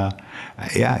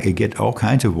get all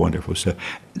kinds of wonderful stuff.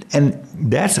 And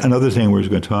that's another thing we're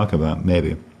going to talk about,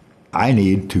 maybe. I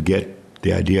need to get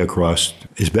the idea across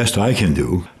as best I can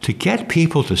do to get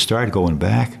people to start going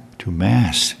back to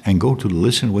Mass and go to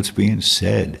listen to what's being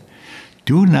said.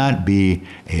 Do not be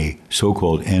a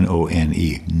so-called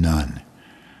N-O-N-E, none.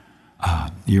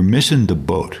 You're missing the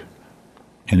boat.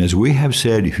 And as we have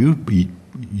said, if you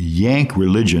yank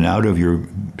religion out of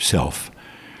yourself,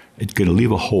 it's going to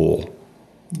leave a hole.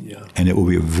 Yeah. And it will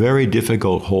be a very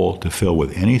difficult hole to fill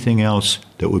with anything else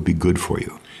that would be good for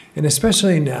you. And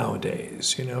especially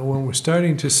nowadays, when we're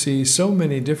starting to see so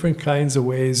many different kinds of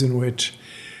ways in which,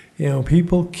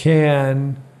 people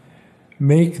can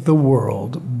make the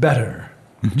world better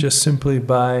just simply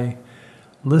by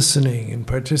listening and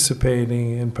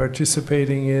participating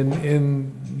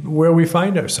in where we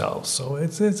find ourselves. So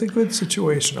it's a good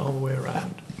situation all the way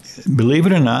around. Believe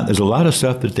it or not, there's a lot of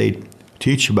stuff that they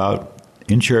teach about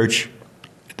in church,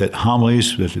 that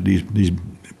homilies that these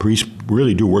priests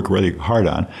really do work really hard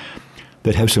on,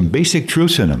 that have some basic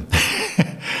truths in them.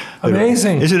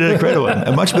 Amazing. Isn't it incredible?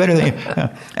 A much better thing.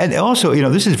 And also,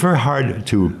 this is very hard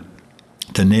to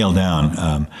nail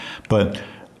down, but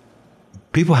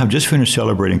people have just finished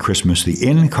celebrating Christmas, the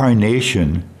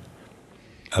incarnation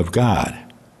of God.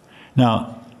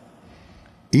 Now,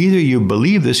 either you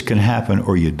believe this can happen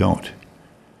or you don't.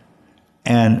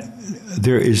 And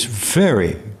there is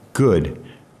very good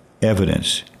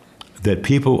evidence that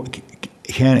people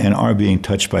can and are being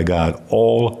touched by God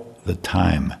all the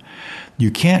time. You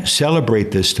can't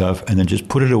celebrate this stuff and then just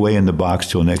put it away in the box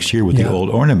till next year with the old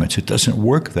ornaments. It doesn't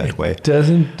work that way. It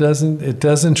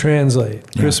doesn't translate.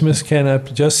 Yeah. Christmas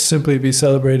cannot just simply be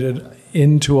celebrated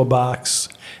into a box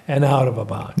and out of a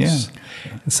box. Yeah.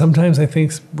 And sometimes I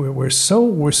think we're so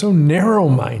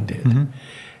narrow-minded,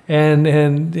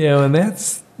 and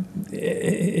that's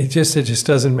it. Just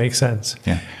doesn't make sense.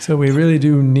 Yeah. So we really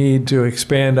do need to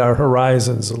expand our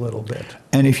horizons a little bit.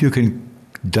 And if you can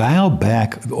dial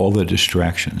back all the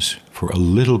distractions for a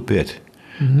little bit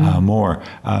more.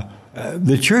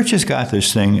 The church has got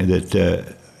this thing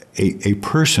that a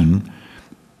person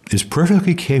is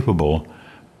perfectly capable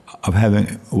of having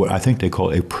what I think they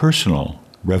call a personal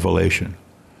revelation,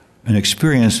 an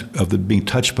experience of being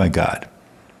touched by God.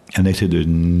 And they said, there's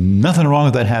nothing wrong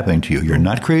with that happening to you. You're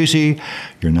not crazy.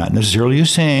 You're not necessarily a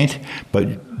saint,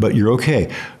 but you're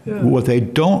okay. Yeah. What they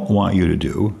don't want you to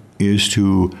do is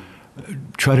to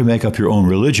try to make up your own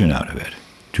religion out of it,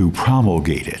 to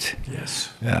promulgate it.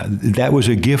 Yes. That was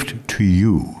a gift to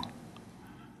you,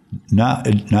 not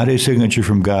a signature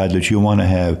from God that you want to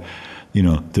have,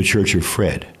 the Church of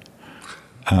Fred.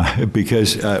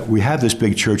 Because we have this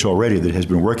big church already that has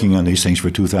been working on these things for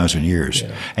 2,000 years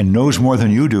and knows more than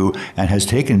you do and has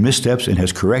taken missteps and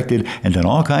has corrected and done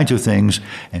all kinds of things.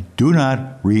 And do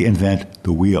not reinvent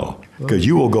the wheel, because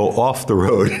you will go off the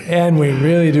road. And we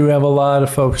really do have a lot of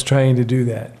folks trying to do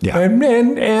that. Yeah.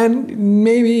 And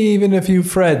maybe even a few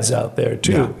Freds out there,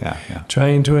 too. Yeah.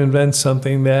 Trying to invent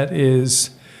something that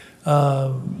is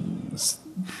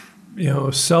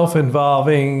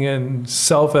self-involving and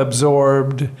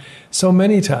self-absorbed so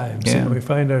many times. Yeah. We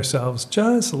find ourselves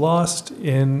just lost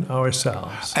in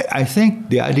ourselves. I think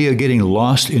the idea of getting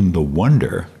lost in the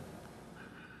wonder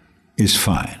is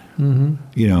fine.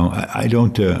 I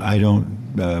don't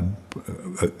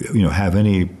have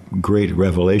any great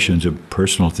revelations of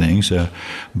personal things,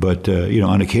 but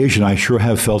on occasion I sure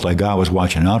have felt like God was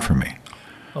watching out for me.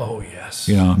 Oh, yes.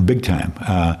 Big time.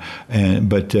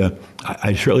 But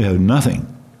I certainly have nothing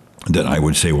that I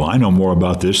would say, well, I know more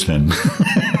about this than,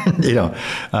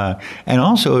 And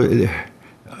also,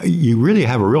 you really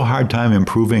have a real hard time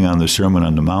improving on the Sermon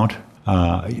on the Mount,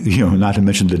 not to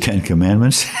mention the Ten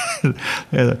Commandments.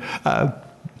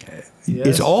 Yes.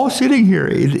 It's all sitting here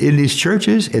in these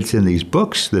churches. It's in these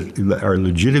books that are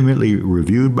legitimately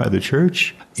reviewed by the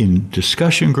church, in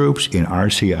discussion groups, in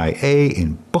RCIA,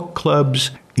 in book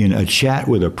clubs, in a chat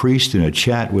with a priest, in a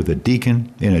chat with a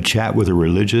deacon, in a chat with a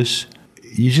religious.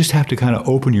 You just have to kind of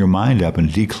open your mind up and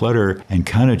declutter and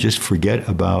kind of just forget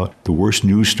about the worst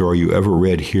news story you ever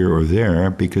read here or there,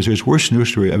 because there's worse news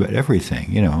story about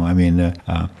everything.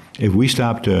 If we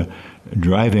stopped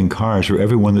driving cars for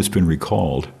everyone that's been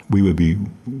recalled, we would be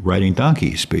riding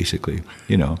donkeys, basically.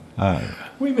 We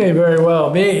may very well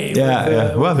be.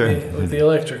 Yeah. With the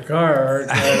electric car.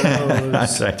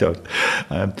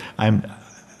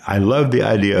 I love the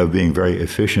idea of being very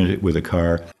efficient with a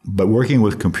car, but working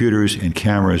with computers and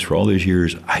cameras for all these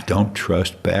years, I don't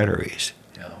trust batteries.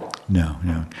 No.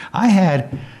 I had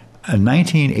a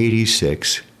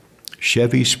 1986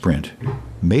 Chevy Sprint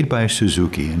made by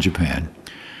Suzuki in Japan,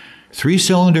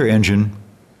 3-cylinder engine,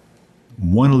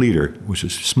 1 liter, which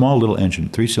is a small little engine,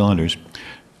 3 cylinders,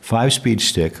 5-speed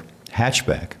stick,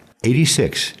 hatchback,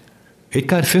 86. It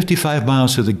got 55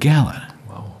 miles to the gallon.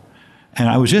 And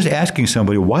I was just asking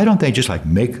somebody, why don't they just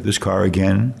make this car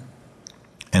again?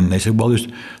 And they said, well,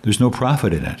 there's no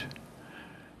profit in it.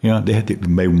 You know,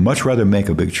 they much rather make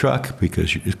a big truck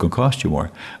because it's going to cost you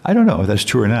more. I don't know if that's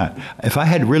true or not. If I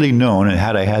had really known and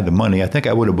had I had the money, I think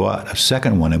I would have bought a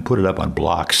second one and put it up on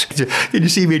blocks. Did you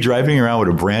see me driving around with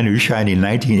a brand new shiny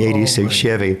 1986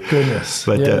 Chevy? Goodness.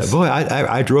 But yes. boy,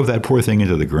 I drove that poor thing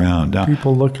into the ground. Now,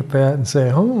 people look at that and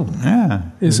say, "Oh, yeah,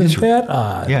 isn't that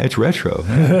odd?" Yeah, it's retro.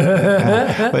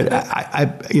 Yeah. But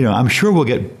I'm sure we'll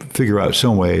figure out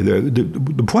some way.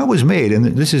 The point was made, and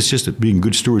this is just being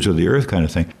good stewards of the earth kind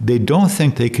of thing. They don't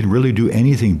think they can really do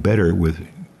anything better with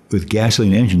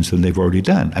gasoline engines than they've already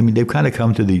done. I mean, they've kind of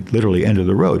come to the literally end of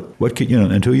the road.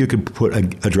 Until you could put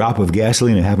a drop of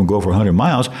gasoline and have them go for 100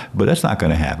 miles, but that's not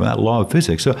going to happen. That law of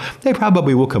physics. So they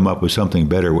probably will come up with something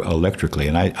better electrically,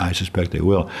 and I suspect they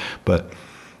will. But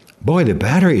boy, the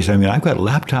batteries. I mean, I've got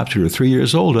laptops that are 3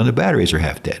 years old, and the batteries are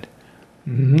half dead.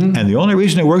 Mm-hmm. And the only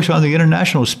reason it works on the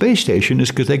International Space Station is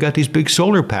because they got these big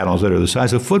solar panels that are the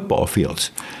size of football fields,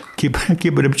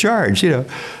 keeping them charged. So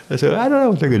I don't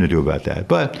know what they're going to do about that.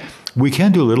 But we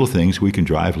can do little things. We can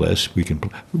drive less.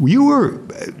 You were,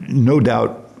 no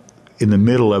doubt, in the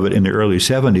middle of it in the early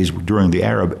 70s during the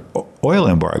Arab oil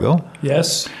embargo.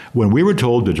 Yes. When we were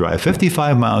told to drive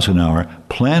 55 miles an hour,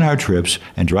 plan our trips,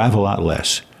 and drive a lot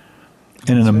less.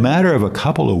 And in a matter of a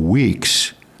couple of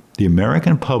weeks, the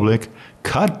American public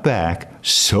cut back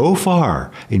so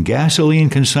far in gasoline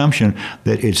consumption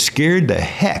that it scared the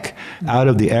heck out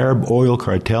of the Arab oil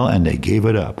cartel, and they gave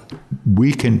it up.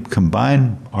 We can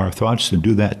combine our thoughts and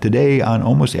do that today on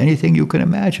almost anything you can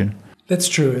imagine. That's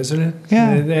true, isn't it?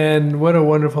 Yeah. And what a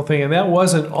wonderful thing. And that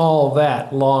wasn't all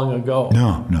that long ago.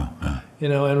 No.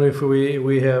 And if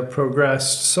we have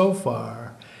progressed so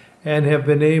far and have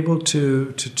been able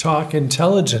to talk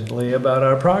intelligently about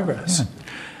our progress. Yeah.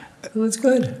 Well, that's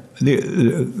good.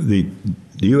 The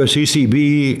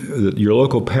USCCB, your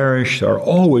local parish, our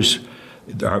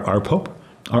Pope,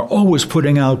 are always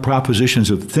putting out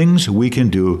propositions of things we can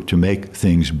do to make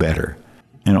things better.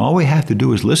 And all we have to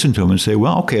do is listen to them and say,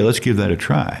 well, okay, let's give that a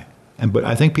try. But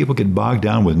I think people get bogged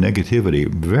down with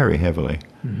negativity very heavily.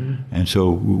 Mm-hmm. And so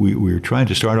we're trying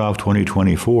to start off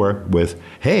 2024 with,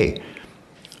 hey,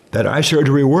 that eye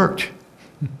surgery worked.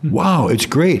 Wow, it's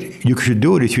great. You should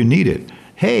do it if you need it.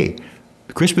 Hey,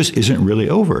 Christmas isn't really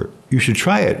over. You should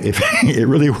try it if it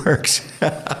really works.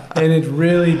 And it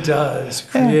really does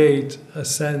create a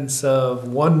sense of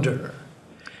wonder.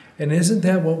 And isn't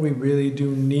that what we really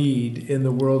do need in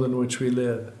the world in which we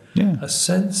live? Yeah. A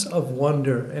sense of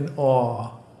wonder and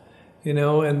awe.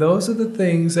 And those are the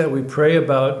things that we pray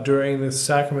about during the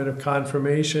sacrament of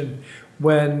confirmation.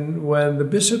 When the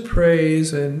bishop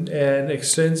prays and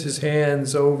extends his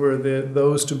hands over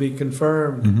those to be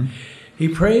confirmed, mm-hmm. He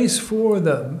prays for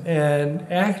them and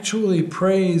actually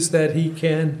prays that he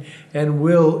can and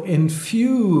will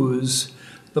infuse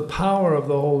the power of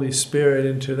the Holy Spirit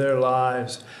into their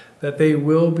lives, that they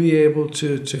will be able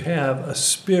to have a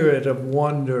spirit of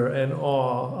wonder and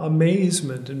awe,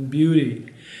 amazement and beauty,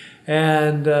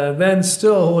 and then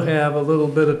still have a little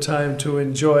bit of time to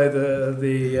enjoy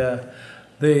the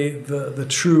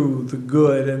true, the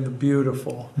good, and the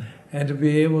beautiful. And to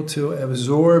be able to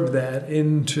absorb that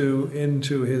into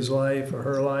his life or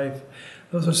her life,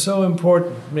 those are so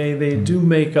important. They do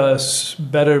make us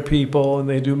better people, and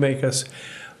they do make us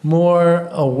more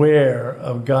aware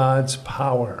of God's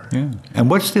power. Yeah. And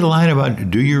what's the line about,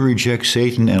 do you reject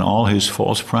Satan and all his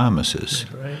false promises?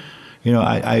 That's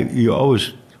right. You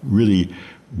always really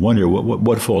wonder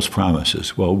what false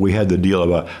promises. Well, we had the deal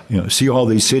about, see all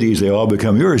these cities, they all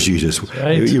become yours, Jesus.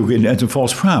 Right. That's a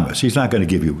false promise. He's not going to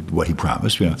give you what he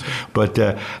promised. But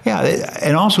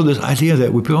and also this idea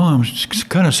that we feel, I'm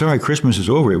kind of sorry Christmas is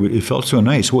over. It felt so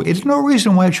nice. Well, it's no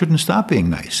reason why it shouldn't stop being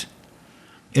nice.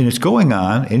 And it's going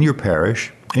on in your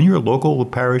parish, in your local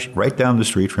parish, right down the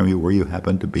street from you where you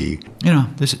happen to be.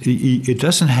 It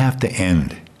doesn't have to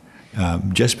end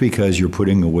just because you're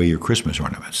putting away your Christmas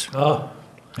ornaments. Oh.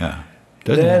 Yeah,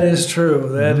 that is true.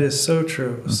 That is so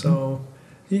true. Mm-hmm. So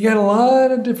you got a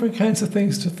lot of different kinds of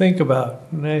things to think about.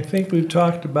 And I think we've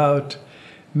talked about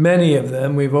many of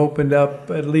them. We've opened up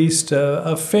at least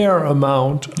a fair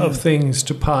amount of things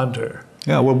to ponder.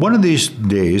 Yeah, well, one of these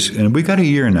days, and we got a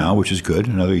year now, which is good,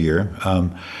 another year.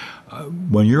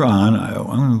 When you're on, I'm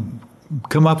going to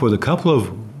come up with a couple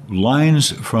of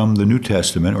lines from the New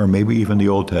Testament, or maybe even the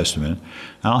Old Testament.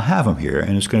 I'll have them here,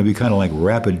 and it's going to be kind of like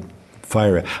rapid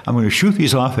fire. I'm going to shoot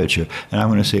these off at you, and I'm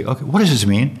going to say, okay, what does this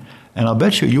mean? And I'll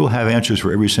bet you'll have answers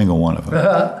for every single one of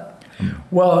them.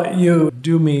 Well, you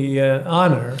do me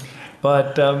honor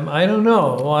But I don't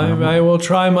know. I will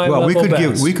try my level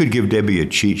best. We could give Debbie a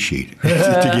cheat sheet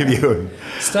to give you.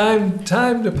 It's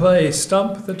time to play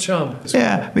Stump the Chump.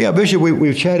 Yeah, Bishop,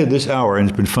 we've chatted this hour, and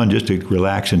it's been fun just to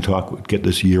relax and talk, get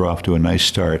this year off to a nice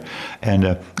start, and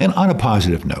on a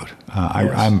positive note.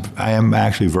 Yes. I am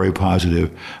actually very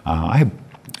positive. I have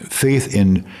faith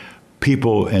in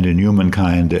people and in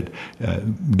humankind that,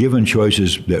 given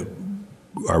choices that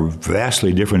are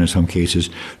vastly different in some cases,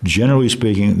 generally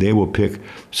speaking, they will pick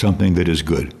something that is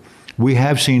good. We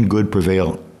have seen good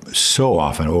prevail so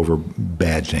often over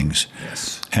bad things.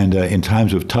 Yes. And in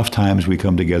times of tough times, we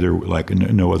come together like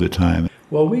no other time.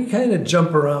 Well, we kind of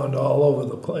jump around all over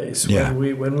the place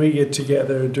when we get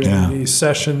together during these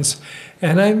sessions,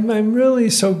 and I'm really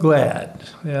so glad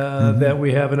that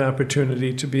we have an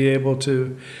opportunity to be able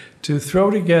to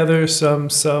throw together some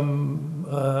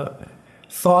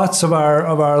thoughts of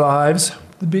our lives.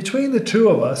 Between the two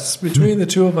of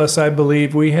us, I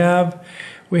believe we have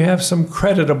some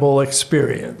creditable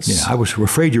experience. Yeah, I was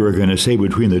afraid you were going to say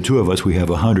between the two of us we have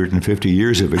 150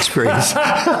 years of experience.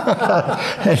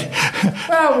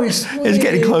 Well, it's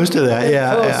getting close to that.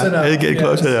 It's getting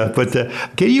close to that. But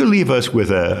can you leave us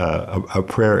with a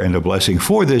prayer and a blessing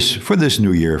for this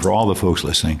new year, for all the folks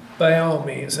listening? By all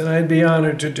means, and I'd be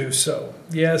honored to do so.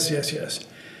 Yes.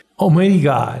 Almighty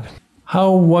God,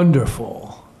 how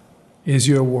wonderful is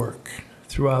your work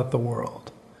throughout the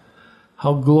world.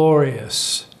 How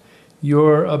glorious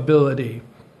your ability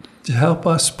to help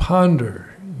us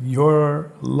ponder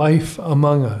your life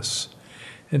among us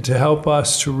and to help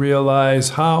us to realize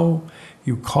how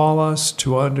you call us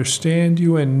to understand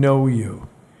you and know you.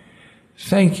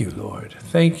 Thank you, Lord.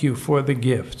 Thank you for the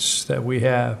gifts that we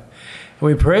have. And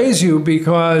we praise you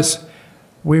because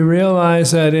we realize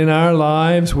that in our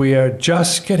lives we are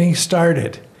just getting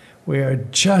started. We are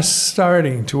just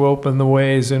starting to open the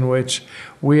ways in which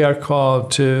we are called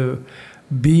to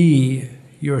be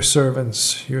your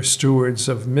servants, your stewards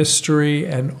of mystery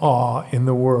and awe in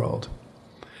the world.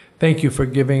 Thank you for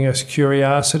giving us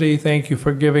curiosity. Thank you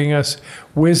for giving us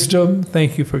wisdom.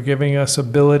 Thank you for giving us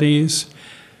abilities.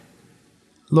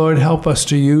 Lord, help us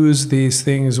to use these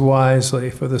things wisely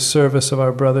for the service of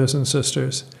our brothers and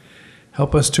sisters.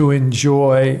 Help us to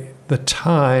enjoy the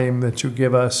time that you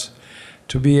give us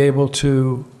to be able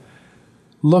to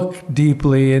look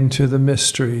deeply into the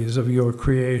mysteries of your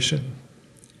creation.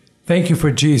 Thank you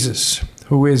for Jesus,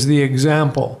 who is the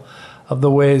example of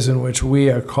the ways in which we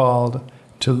are called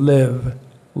to live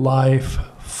life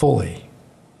fully.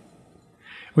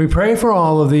 We pray for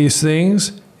all of these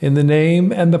things in the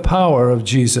name and the power of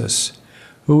Jesus,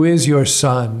 who is your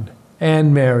Son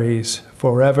and Mary's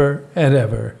forever and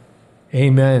ever.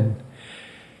 Amen.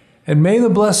 And may the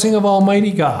blessing of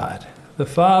Almighty God, the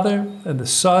Father, and the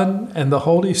Son, and the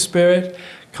Holy Spirit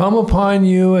come upon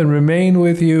you and remain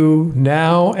with you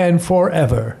now and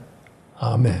forever.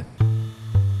 Amen.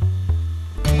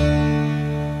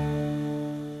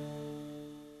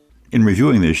 In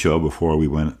reviewing this show before we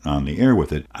went on the air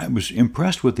with it, I was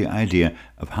impressed with the idea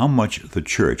of how much the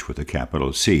church, with a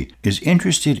capital C, is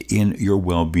interested in your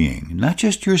well-being. Not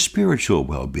just your spiritual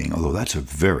well-being, although that's a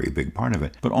very big part of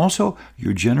it, but also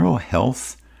your general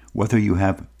health, whether you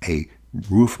have a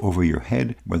roof over your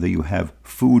head, whether you have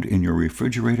food in your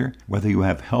refrigerator, whether you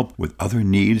have help with other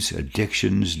needs,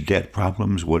 addictions, debt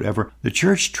problems, whatever. The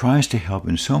church tries to help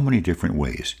in so many different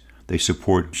ways. They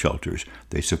support shelters.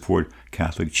 They support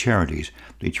Catholic charities.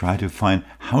 They try to find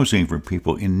housing for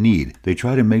people in need. They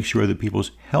try to make sure that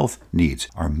people's health needs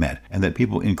are met and that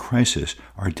people in crisis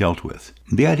are dealt with.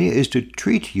 The idea is to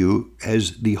treat you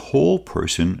as the whole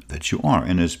person that you are.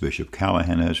 And as Bishop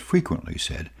Callahan has frequently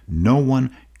said, no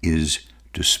one is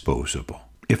disposable.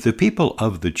 If the people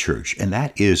of the church, and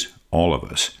that is all of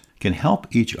us, can help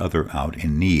each other out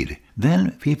in need,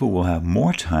 then people will have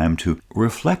more time to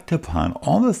reflect upon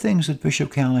all the things that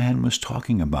Bishop Callahan was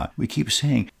talking about. We keep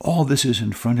saying, all this is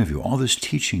in front of you, all this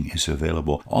teaching is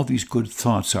available, all these good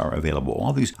thoughts are available,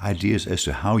 all these ideas as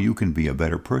to how you can be a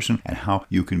better person and how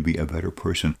you can be a better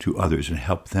person to others and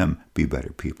help them be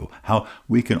better people, how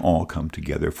we can all come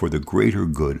together for the greater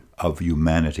good of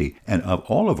humanity and of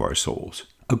all of our souls.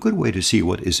 A good way to see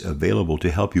what is available to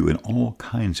help you in all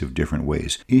kinds of different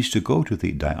ways is to go to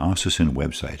the diocesan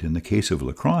website. In the case of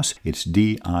La Crosse, it's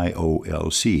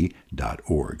diolc.org.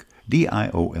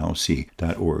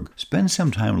 diolc.org. Spend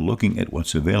some time looking at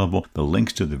what's available, the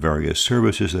links to the various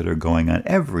services that are going on,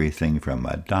 everything from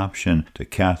adoption to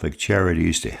Catholic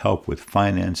charities to help with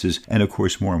finances, and of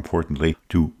course, more importantly,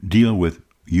 to deal with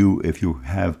you if you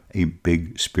have a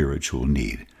big spiritual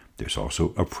need. There's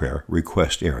also a prayer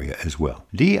request area as well.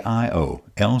 DIOLC.org.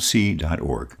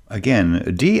 Again,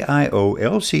 DIOLC.org.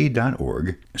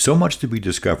 So much to be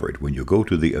discovered when you go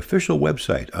to the official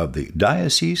website of the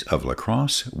Diocese of La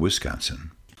Crosse,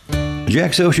 Wisconsin.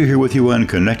 Jack Socia here with you on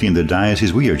Connecting the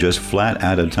Diocese. We are just flat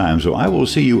out of time, so I will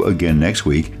see you again next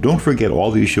week. Don't forget, all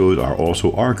these shows are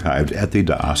also archived at the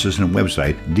diocesan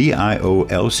website,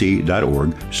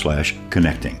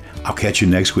 diolc.org/connecting. I'll catch you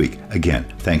next week. Again,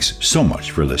 thanks so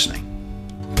much for listening.